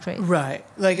countries. Right.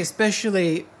 Like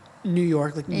especially New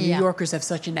York. Like New Yorkers have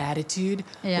such an attitude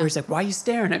where it's like, why are you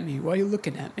staring at me? Why are you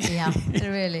looking at me? Yeah,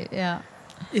 really, yeah.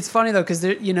 It's funny though, because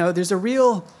there's a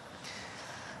real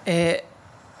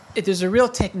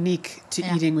technique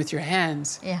to eating with your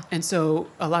hands. Yeah. And so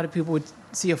a lot of people would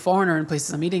see a foreigner in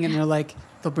places I'm eating, and they're like,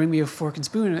 they'll bring me a fork and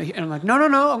spoon, and I'm like, no,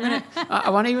 I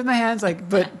want to eat with my hands, like,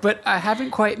 but I haven't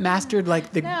quite mastered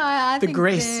like the think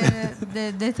grace.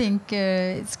 They think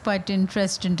it's quite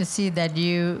interesting to see that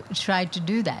you try to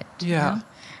do that. Yeah.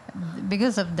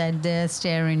 Because of that, they're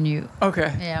staring you.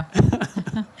 Okay. Yeah.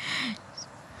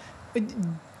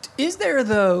 Is there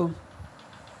though?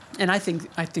 And I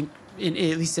think, at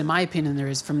least in my opinion, there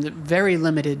is, from the very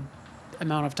limited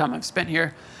amount of time I've spent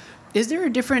here. Is there a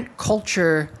different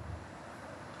culture?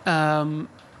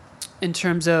 In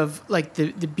terms of like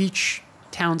the beach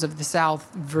towns of the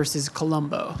south versus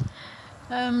Colombo?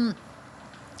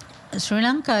 Sri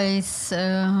Lanka is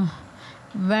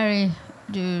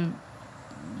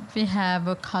we have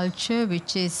a culture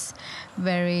which is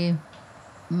very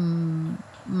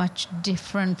much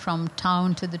different from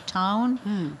town to the town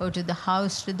or to the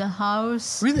house to the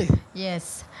house. Really?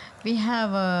 Yes. We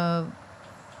have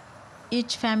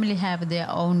each family have their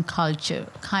own culture,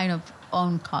 kind of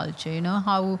own culture,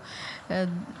 how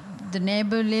the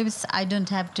neighbor lives. I don't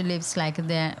have to live like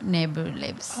their neighbor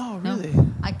lives. Oh, really?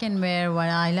 I can wear what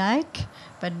I like,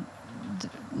 but the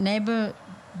neighbor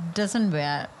doesn't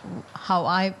wear how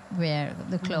I wear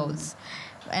the clothes.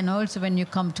 And also when you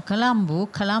come to Colombo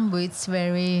it's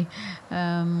very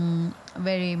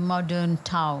very modern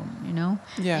town,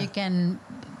 Yeah. You can,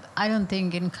 I don't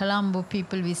think in Colombo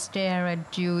people will stare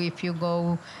at you if you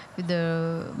go with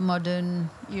the modern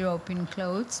European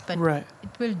clothes, but right.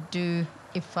 it will do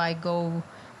if I go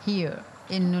here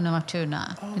in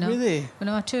Unawatuna. Oh, really?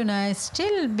 Unawatuna is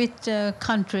still a bit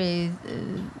country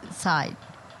side.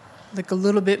 Like a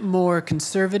little bit more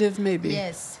conservative, maybe?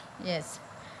 Yes.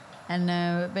 And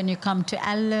when you come to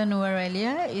Alla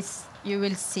Nuerelia, you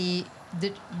will see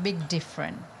the big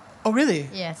difference. Oh, really?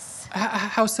 Yes.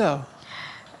 How so?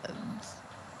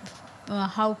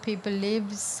 How people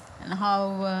lives and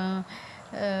how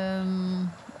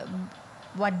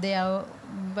what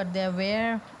they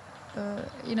wear,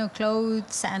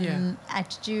 clothes and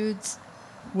attitudes.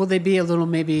 Will they be a little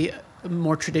maybe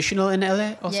more traditional in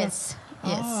LA also? Yes.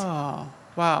 Oh,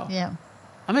 wow. Yeah.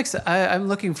 I'm excited. I'm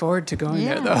looking forward to going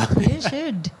there though.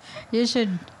 You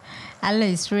should. LA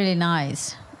is really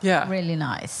nice. Yeah. Really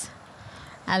nice.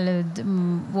 I'll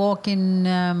walk in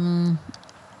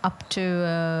up to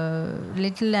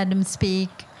Little Adams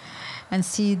Peak and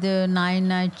see the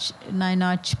Nine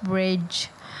Arch Bridge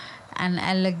and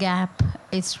Ella Gap.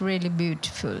 It's really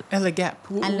beautiful. Ella Gap.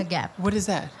 Ella Gap. What is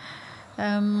that?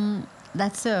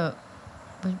 That's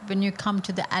when you come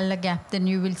to the Ella Gap, then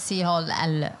you will see all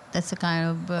Ella. That's a kind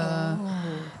of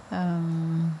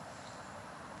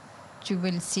you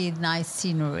will see nice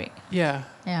scenery. Yeah.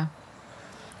 Yeah.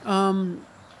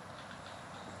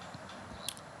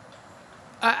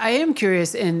 I am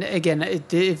curious, and again, if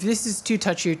this is too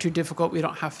touchy or too difficult, we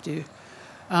don't have to.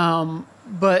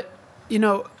 But,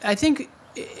 I think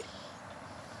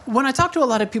when I talk to a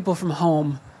lot of people from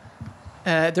home,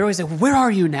 they're always like, "Where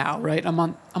are you now?" Right? I'm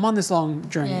on this long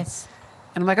journey. Yes.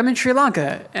 And I'm like, "I'm in Sri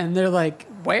Lanka." And they're like,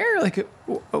 "Where? Like,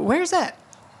 where's that?"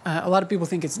 A lot of people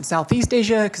think it's in Southeast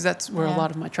Asia because that's where a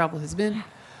lot of my travel has been.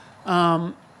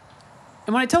 And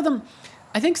when I tell them,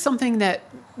 I think something that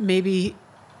maybe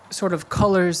sort of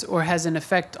colors or has an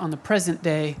effect on the present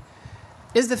day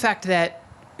is the fact that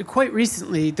quite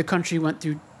recently the country went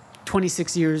through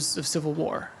 26 years of civil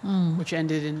war, which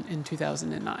ended in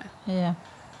 2009. Yeah.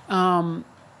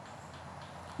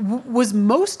 Was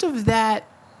most of that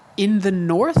in the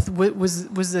north?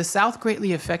 Was the South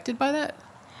greatly affected by that?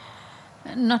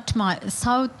 Not much.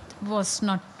 South was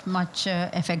not much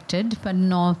affected, but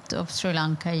north of Sri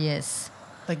Lanka, yes.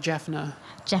 Like Jaffna?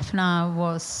 Jaffna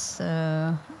was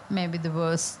maybe the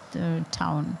worst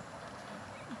town.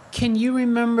 Can you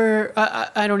remember,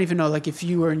 I don't even know, like if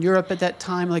you were in Europe at that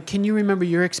time, like can you remember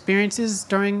your experiences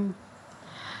during?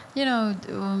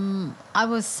 I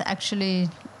was actually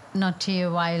not here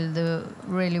while the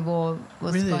really war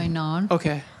was going on.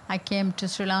 Okay. I came to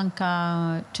Sri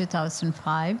Lanka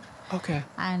 2005. Okay.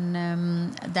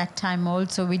 And that time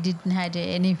also we didn't had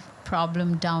any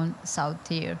problem down south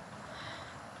here.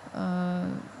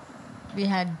 We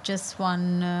had just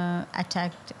one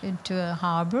attack into a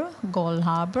harbor, Galle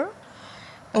Harbor.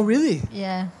 Oh, really?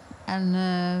 Yeah,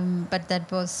 and but that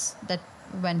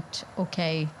went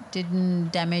okay.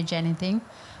 Didn't damage anything,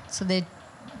 so that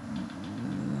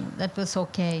was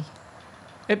okay.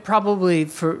 It probably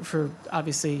for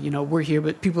obviously we're here,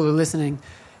 but people are listening.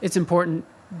 It's important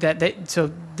that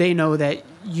they know that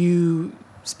you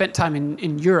spent time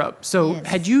in Europe. So Yes.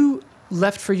 had you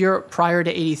left for Europe prior to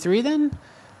 '83 then?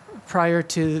 Prior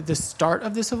to the start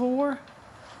of the Civil War?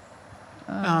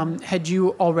 Had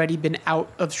you already been out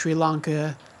of Sri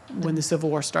Lanka when the Civil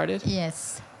War started?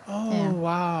 Yes. Oh, Yeah.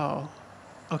 wow.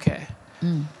 Okay.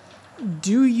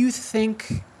 Do you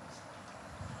think,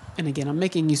 and again, I'm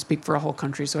making you speak for a whole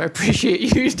country, so I appreciate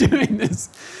you doing this,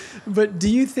 but do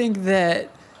you think that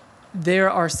there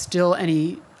are still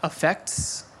any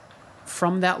effects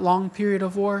from that long period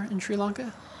of war in Sri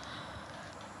Lanka?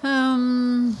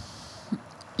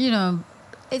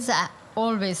 It's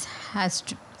always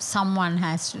someone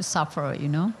has to suffer,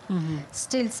 Mm-hmm.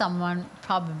 Still someone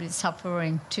probably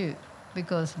suffering too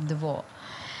because of the war.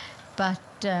 But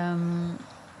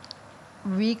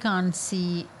we can't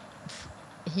see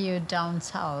here down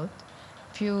south.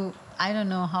 I don't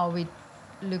know how it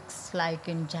looks like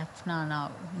in Jaffna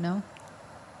now,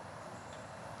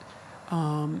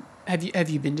 Have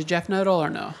you been to Jaffna at all or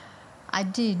no? I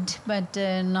did, but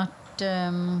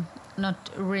not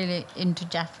really into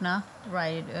Jaffna,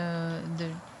 right?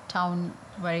 The town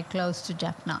very close to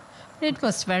Jaffna. It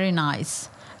was very nice.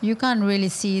 You can't really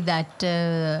see that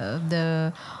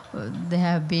there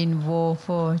have been war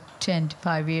for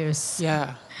 25 years.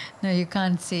 Yeah. No, you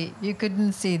can't see. You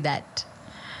couldn't see that.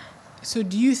 So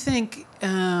do you think,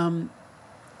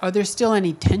 are there still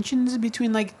any tensions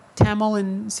between like Tamil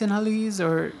and Sinhalese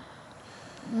or?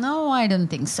 No, I don't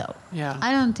think so. Yeah.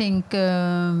 I don't think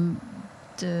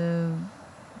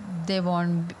they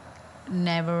won't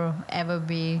never ever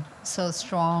be so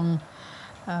strong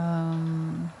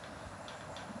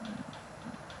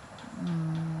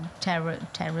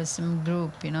terrorism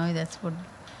group, that's what.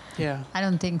 Yeah. I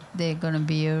don't think they're going to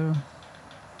be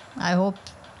I hope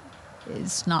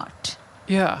it's not.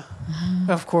 Yeah.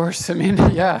 Of course. I mean,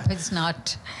 yeah. It's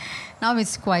not. Now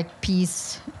it's quite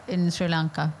peace in Sri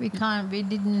Lanka. We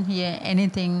didn't hear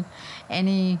anything,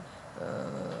 any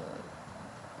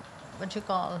what you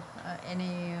call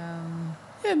any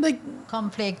Yeah, like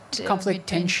conflict between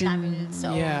tension. Tamils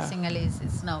or Yeah. Sinhalese.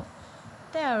 It's no.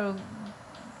 There are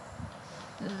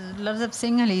lots of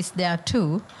Sinhalese there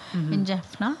too in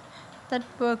Jaffna. That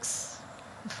works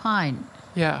fine.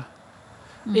 Yeah.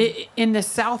 In the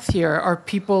South here, are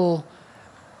people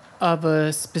of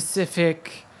a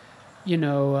specific, I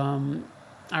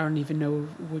don't even know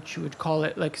what you would call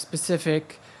it, like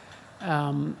specific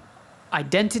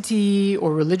identity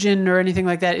or religion or anything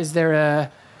like that? Is there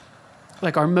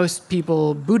are most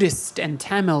people Buddhist and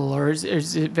Tamil, or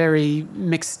is it very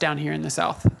mixed down here in the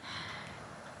South?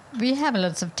 We have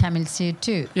lots of Tamils here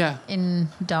too. Yeah. In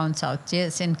down south,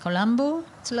 yes. In Colombo,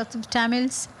 it's lots of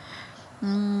Tamils.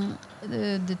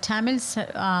 The Tamils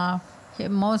are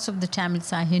most of the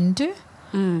Tamils are Hindu.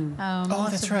 Most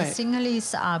that's of right. the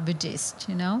Sinhalese are Buddhist,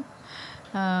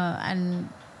 and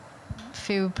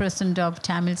few percent of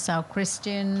Tamils are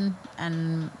Christian,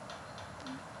 and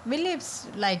we live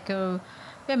like we're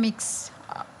mix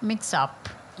up.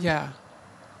 Yeah.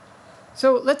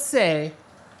 So let's say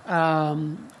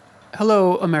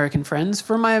Hello, American friends.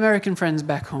 For my American friends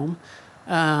back home,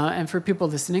 and for people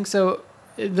listening, so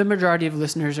the majority of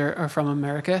listeners are from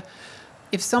America.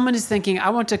 If someone is thinking, I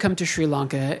want to come to Sri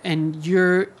Lanka, and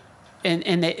they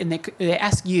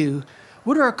ask you,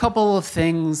 what are a couple of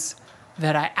things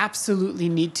that I absolutely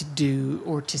need to do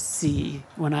or to see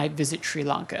when I visit Sri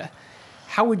Lanka,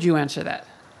 how would you answer that?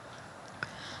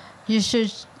 You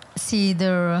should see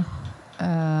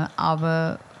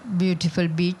our beautiful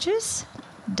beaches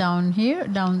down here,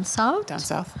 down south. Down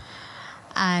south.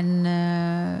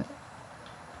 And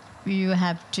you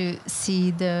have to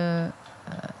see the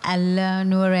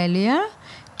Nuor Elia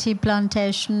tea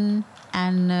plantation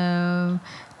and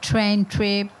train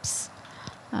trips,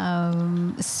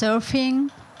 surfing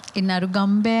in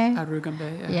Arugambe.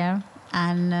 Arugambe, Yeah,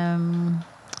 and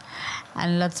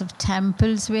lots of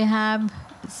temples we have.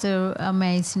 So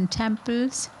amazing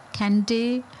temples,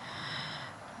 Kandy.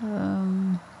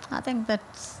 I think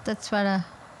that's what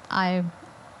I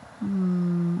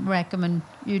recommend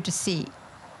you to see.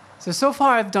 So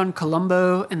far I've done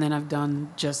Colombo, and then I've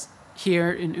done just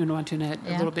here in Unawatuna,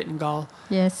 a little bit in Gaul.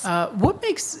 Yes. What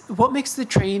makes the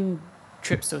train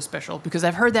trip so special? Because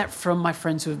I've heard that from my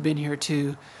friends who have been here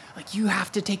too. Like, you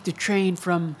have to take the train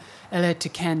from Ele to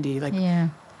Kandy. Like,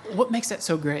 what makes that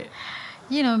so great?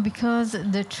 Because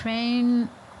the train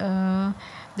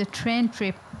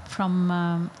trip from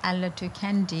Ele to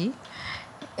Kandy,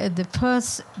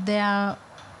 they are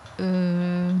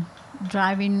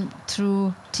driving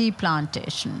through tea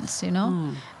plantations.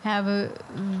 Have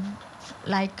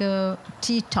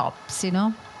tea tops.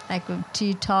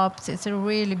 Tea tops. It's a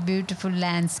really beautiful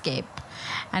landscape,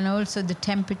 and also the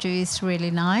temperature is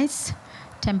really nice.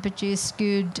 Temperature is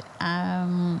good.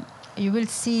 You will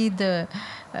see this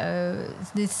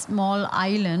small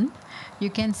island. You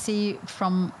can see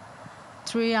from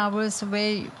 3 hours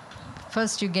away.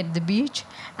 First you get the beach,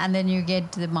 and then you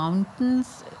get the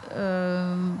mountains,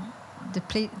 the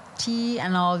tea,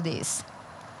 and all this.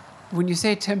 When you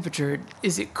say temperature,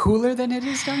 is it cooler than it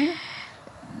is down here?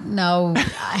 No.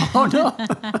 Oh, no.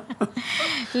 A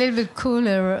little bit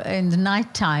cooler in the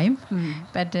night time,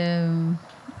 but there's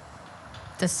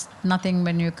nothing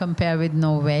when you compare with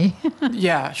Norway.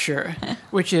 Yeah, sure.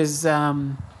 Which is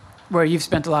where you've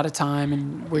spent a lot of time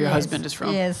and where your husband is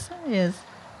from. Yes.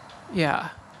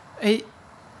 Yeah.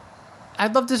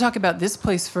 I'd love to talk about this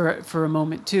place for a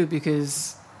moment too,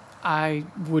 because I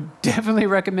would definitely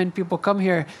recommend people come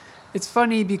here. It's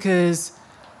funny because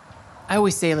I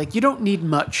always say, like, you don't need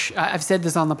much. I've said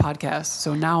this on the podcast,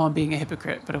 so now I'm being a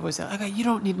hypocrite, but I always say, okay, you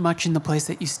don't need much in the place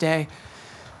that you stay.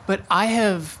 But I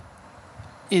have,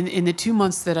 in the 2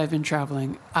 months that I've been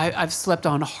traveling, I've slept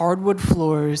on hardwood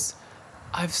floors.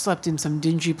 I've slept in some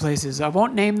dingy places. I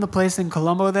won't name the place in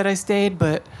Colombo that I stayed,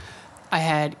 but I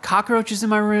had cockroaches in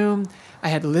my room. I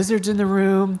had lizards in the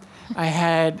room. I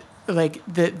had, like,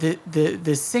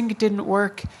 the sink didn't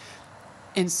work.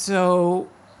 And so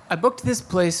I booked this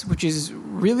place, which is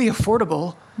really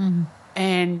affordable. Mm-hmm.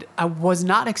 And I was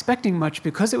not expecting much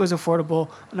because it was affordable.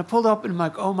 And I pulled up and I'm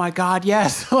like, oh my God,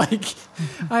 yes. Like,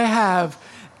 I have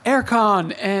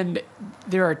aircon and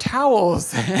there are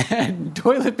towels and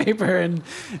toilet paper. And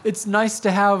it's nice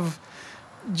to have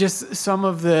just some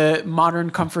of the modern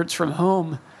comforts from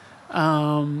home.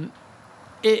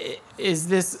 Is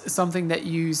this something that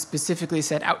you specifically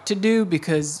set out to do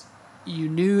because you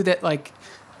knew that, like,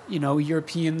 you know,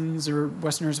 Europeans or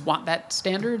Westerners want that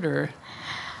standard, or?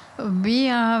 We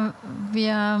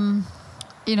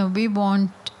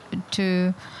want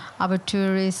to our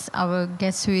tourists, our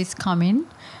guests who is coming,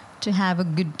 to have a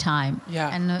good time. Yeah.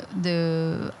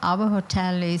 And our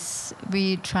hotel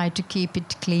we try to keep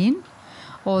it clean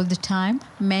all the time.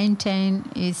 Maintain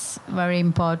is very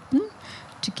important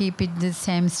to keep it the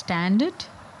same standard.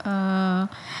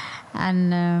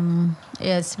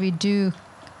 Yes, we do.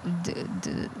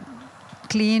 The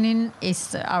cleaning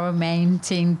is our main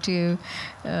thing to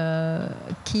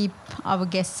keep our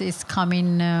guests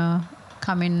coming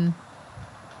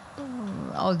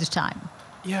all the time.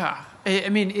 Yeah, I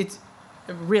mean, it's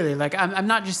really, like, I'm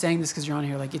not just saying this because you're on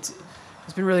here. Like, it's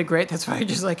been really great. That's why I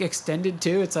just, like, extended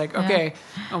too. It's like, okay,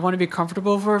 I want to be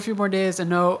comfortable for a few more days. I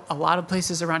know a lot of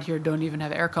places around here don't even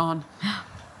have aircon.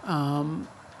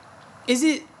 Is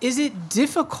it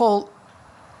difficult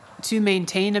to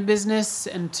maintain a business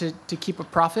and to keep a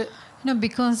profit? No,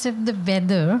 because of the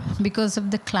weather, because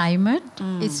of the climate,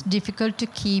 it's difficult to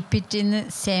keep it in the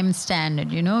same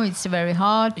standard. You know, it's very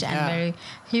hot and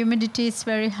humidity is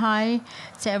very high,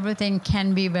 so everything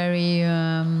can be very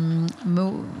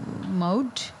mold.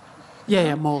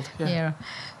 Mold. Yeah.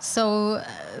 So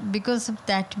because of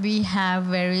that, we have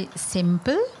very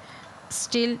simple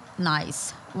still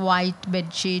nice. White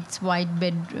bed sheets, white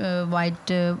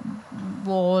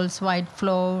walls, white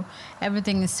floor.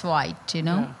 Everything is white, you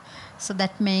know. Yeah. So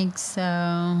that makes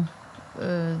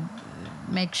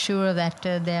make sure that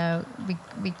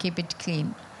we keep it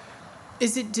clean.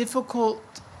 Is it difficult,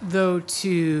 though,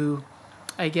 to,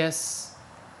 I guess,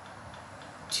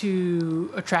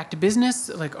 to attract business?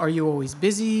 Like, are you always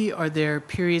busy? Are there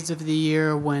periods of the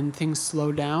year when things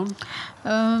slow down?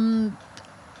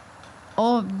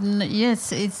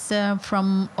 Yes, it's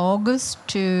from August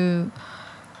to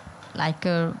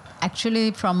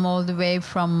actually from all the way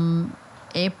from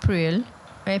April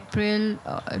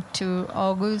to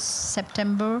August,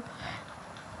 September.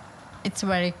 It's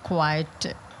very quiet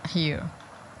here.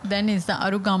 Then is the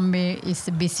Arugambe is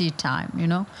the busy time, you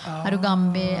know. Oh.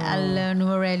 Arugambe,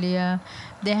 Nuvarelia,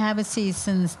 they have a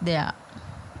seasons there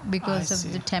because I of see.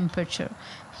 the temperature.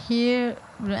 Here,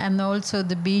 and also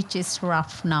the beach is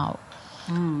rough now.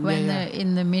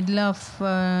 In the middle of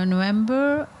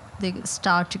November, they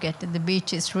start to get the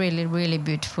beach is really, really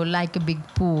beautiful, like a big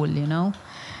pool, you know.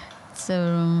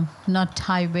 So not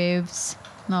high waves,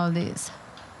 and all this.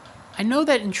 I know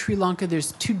that in Sri Lanka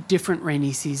there's 2 different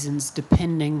rainy seasons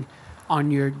depending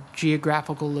on your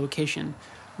geographical location.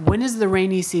 When is the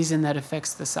rainy season that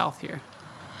affects the south here?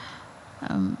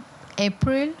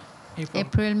 April,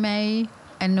 May,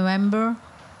 and November.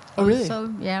 Oh, really?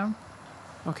 So, yeah.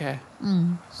 Okay.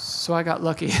 So I got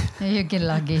lucky. You get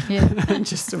lucky. Yeah. and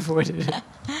just avoided it.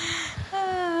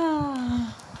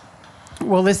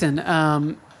 Well, listen,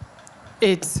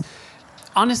 it's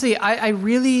honestly, I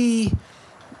really,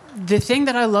 the thing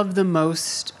that I love the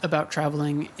most about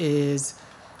traveling is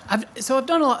I've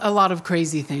done a lot of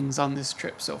crazy things on this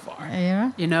trip so far.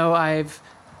 Yeah. You know, I've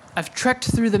trekked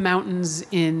through the mountains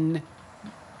in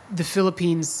the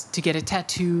Philippines to get a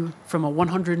tattoo from a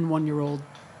 101-year-old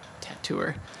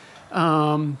tattooer.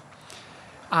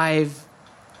 I've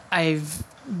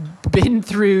been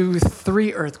through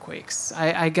 3 earthquakes.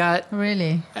 I got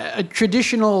Really? a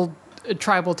traditional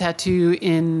tribal tattoo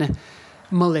in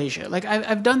Malaysia. Like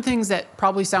I've done things that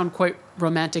probably sound quite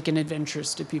romantic and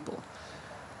adventurous to people.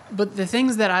 But the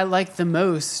things that I like the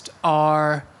most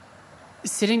are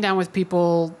sitting down with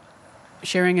people,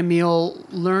 sharing a meal,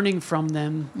 learning from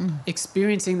them,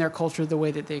 experiencing their culture the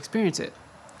way that they experience it.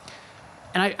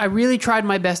 And I really tried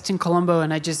my best in Colombo,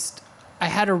 and I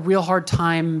had a real hard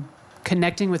time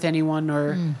connecting with anyone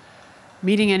or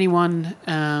meeting anyone.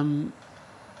 And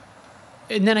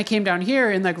then I came down here,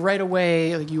 and like right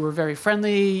away, like you were very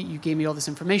friendly. You gave me all this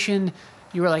information.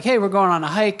 You were like, "Hey, we're going on a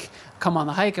hike. Come on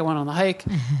the hike." I went on the hike.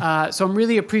 So I'm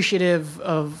really appreciative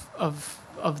of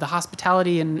the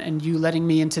hospitality and you letting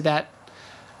me into that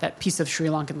piece of Sri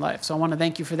Lankan life. So I want to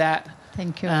thank you for that.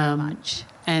 Thank you very much.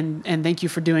 And thank you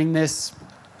for doing this.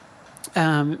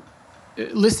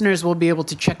 Listeners will be able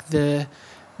to check the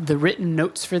written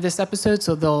notes for this episode,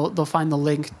 so they'll find the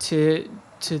link to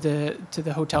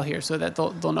the hotel here, so that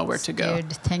they'll know where to go.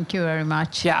 Good. Thank you very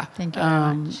much. Yeah. Thank you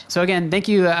very much. So again, thank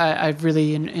you. I've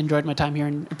really enjoyed my time here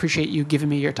and appreciate you giving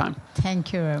me your time.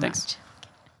 Thank you very Thanks.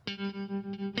 much.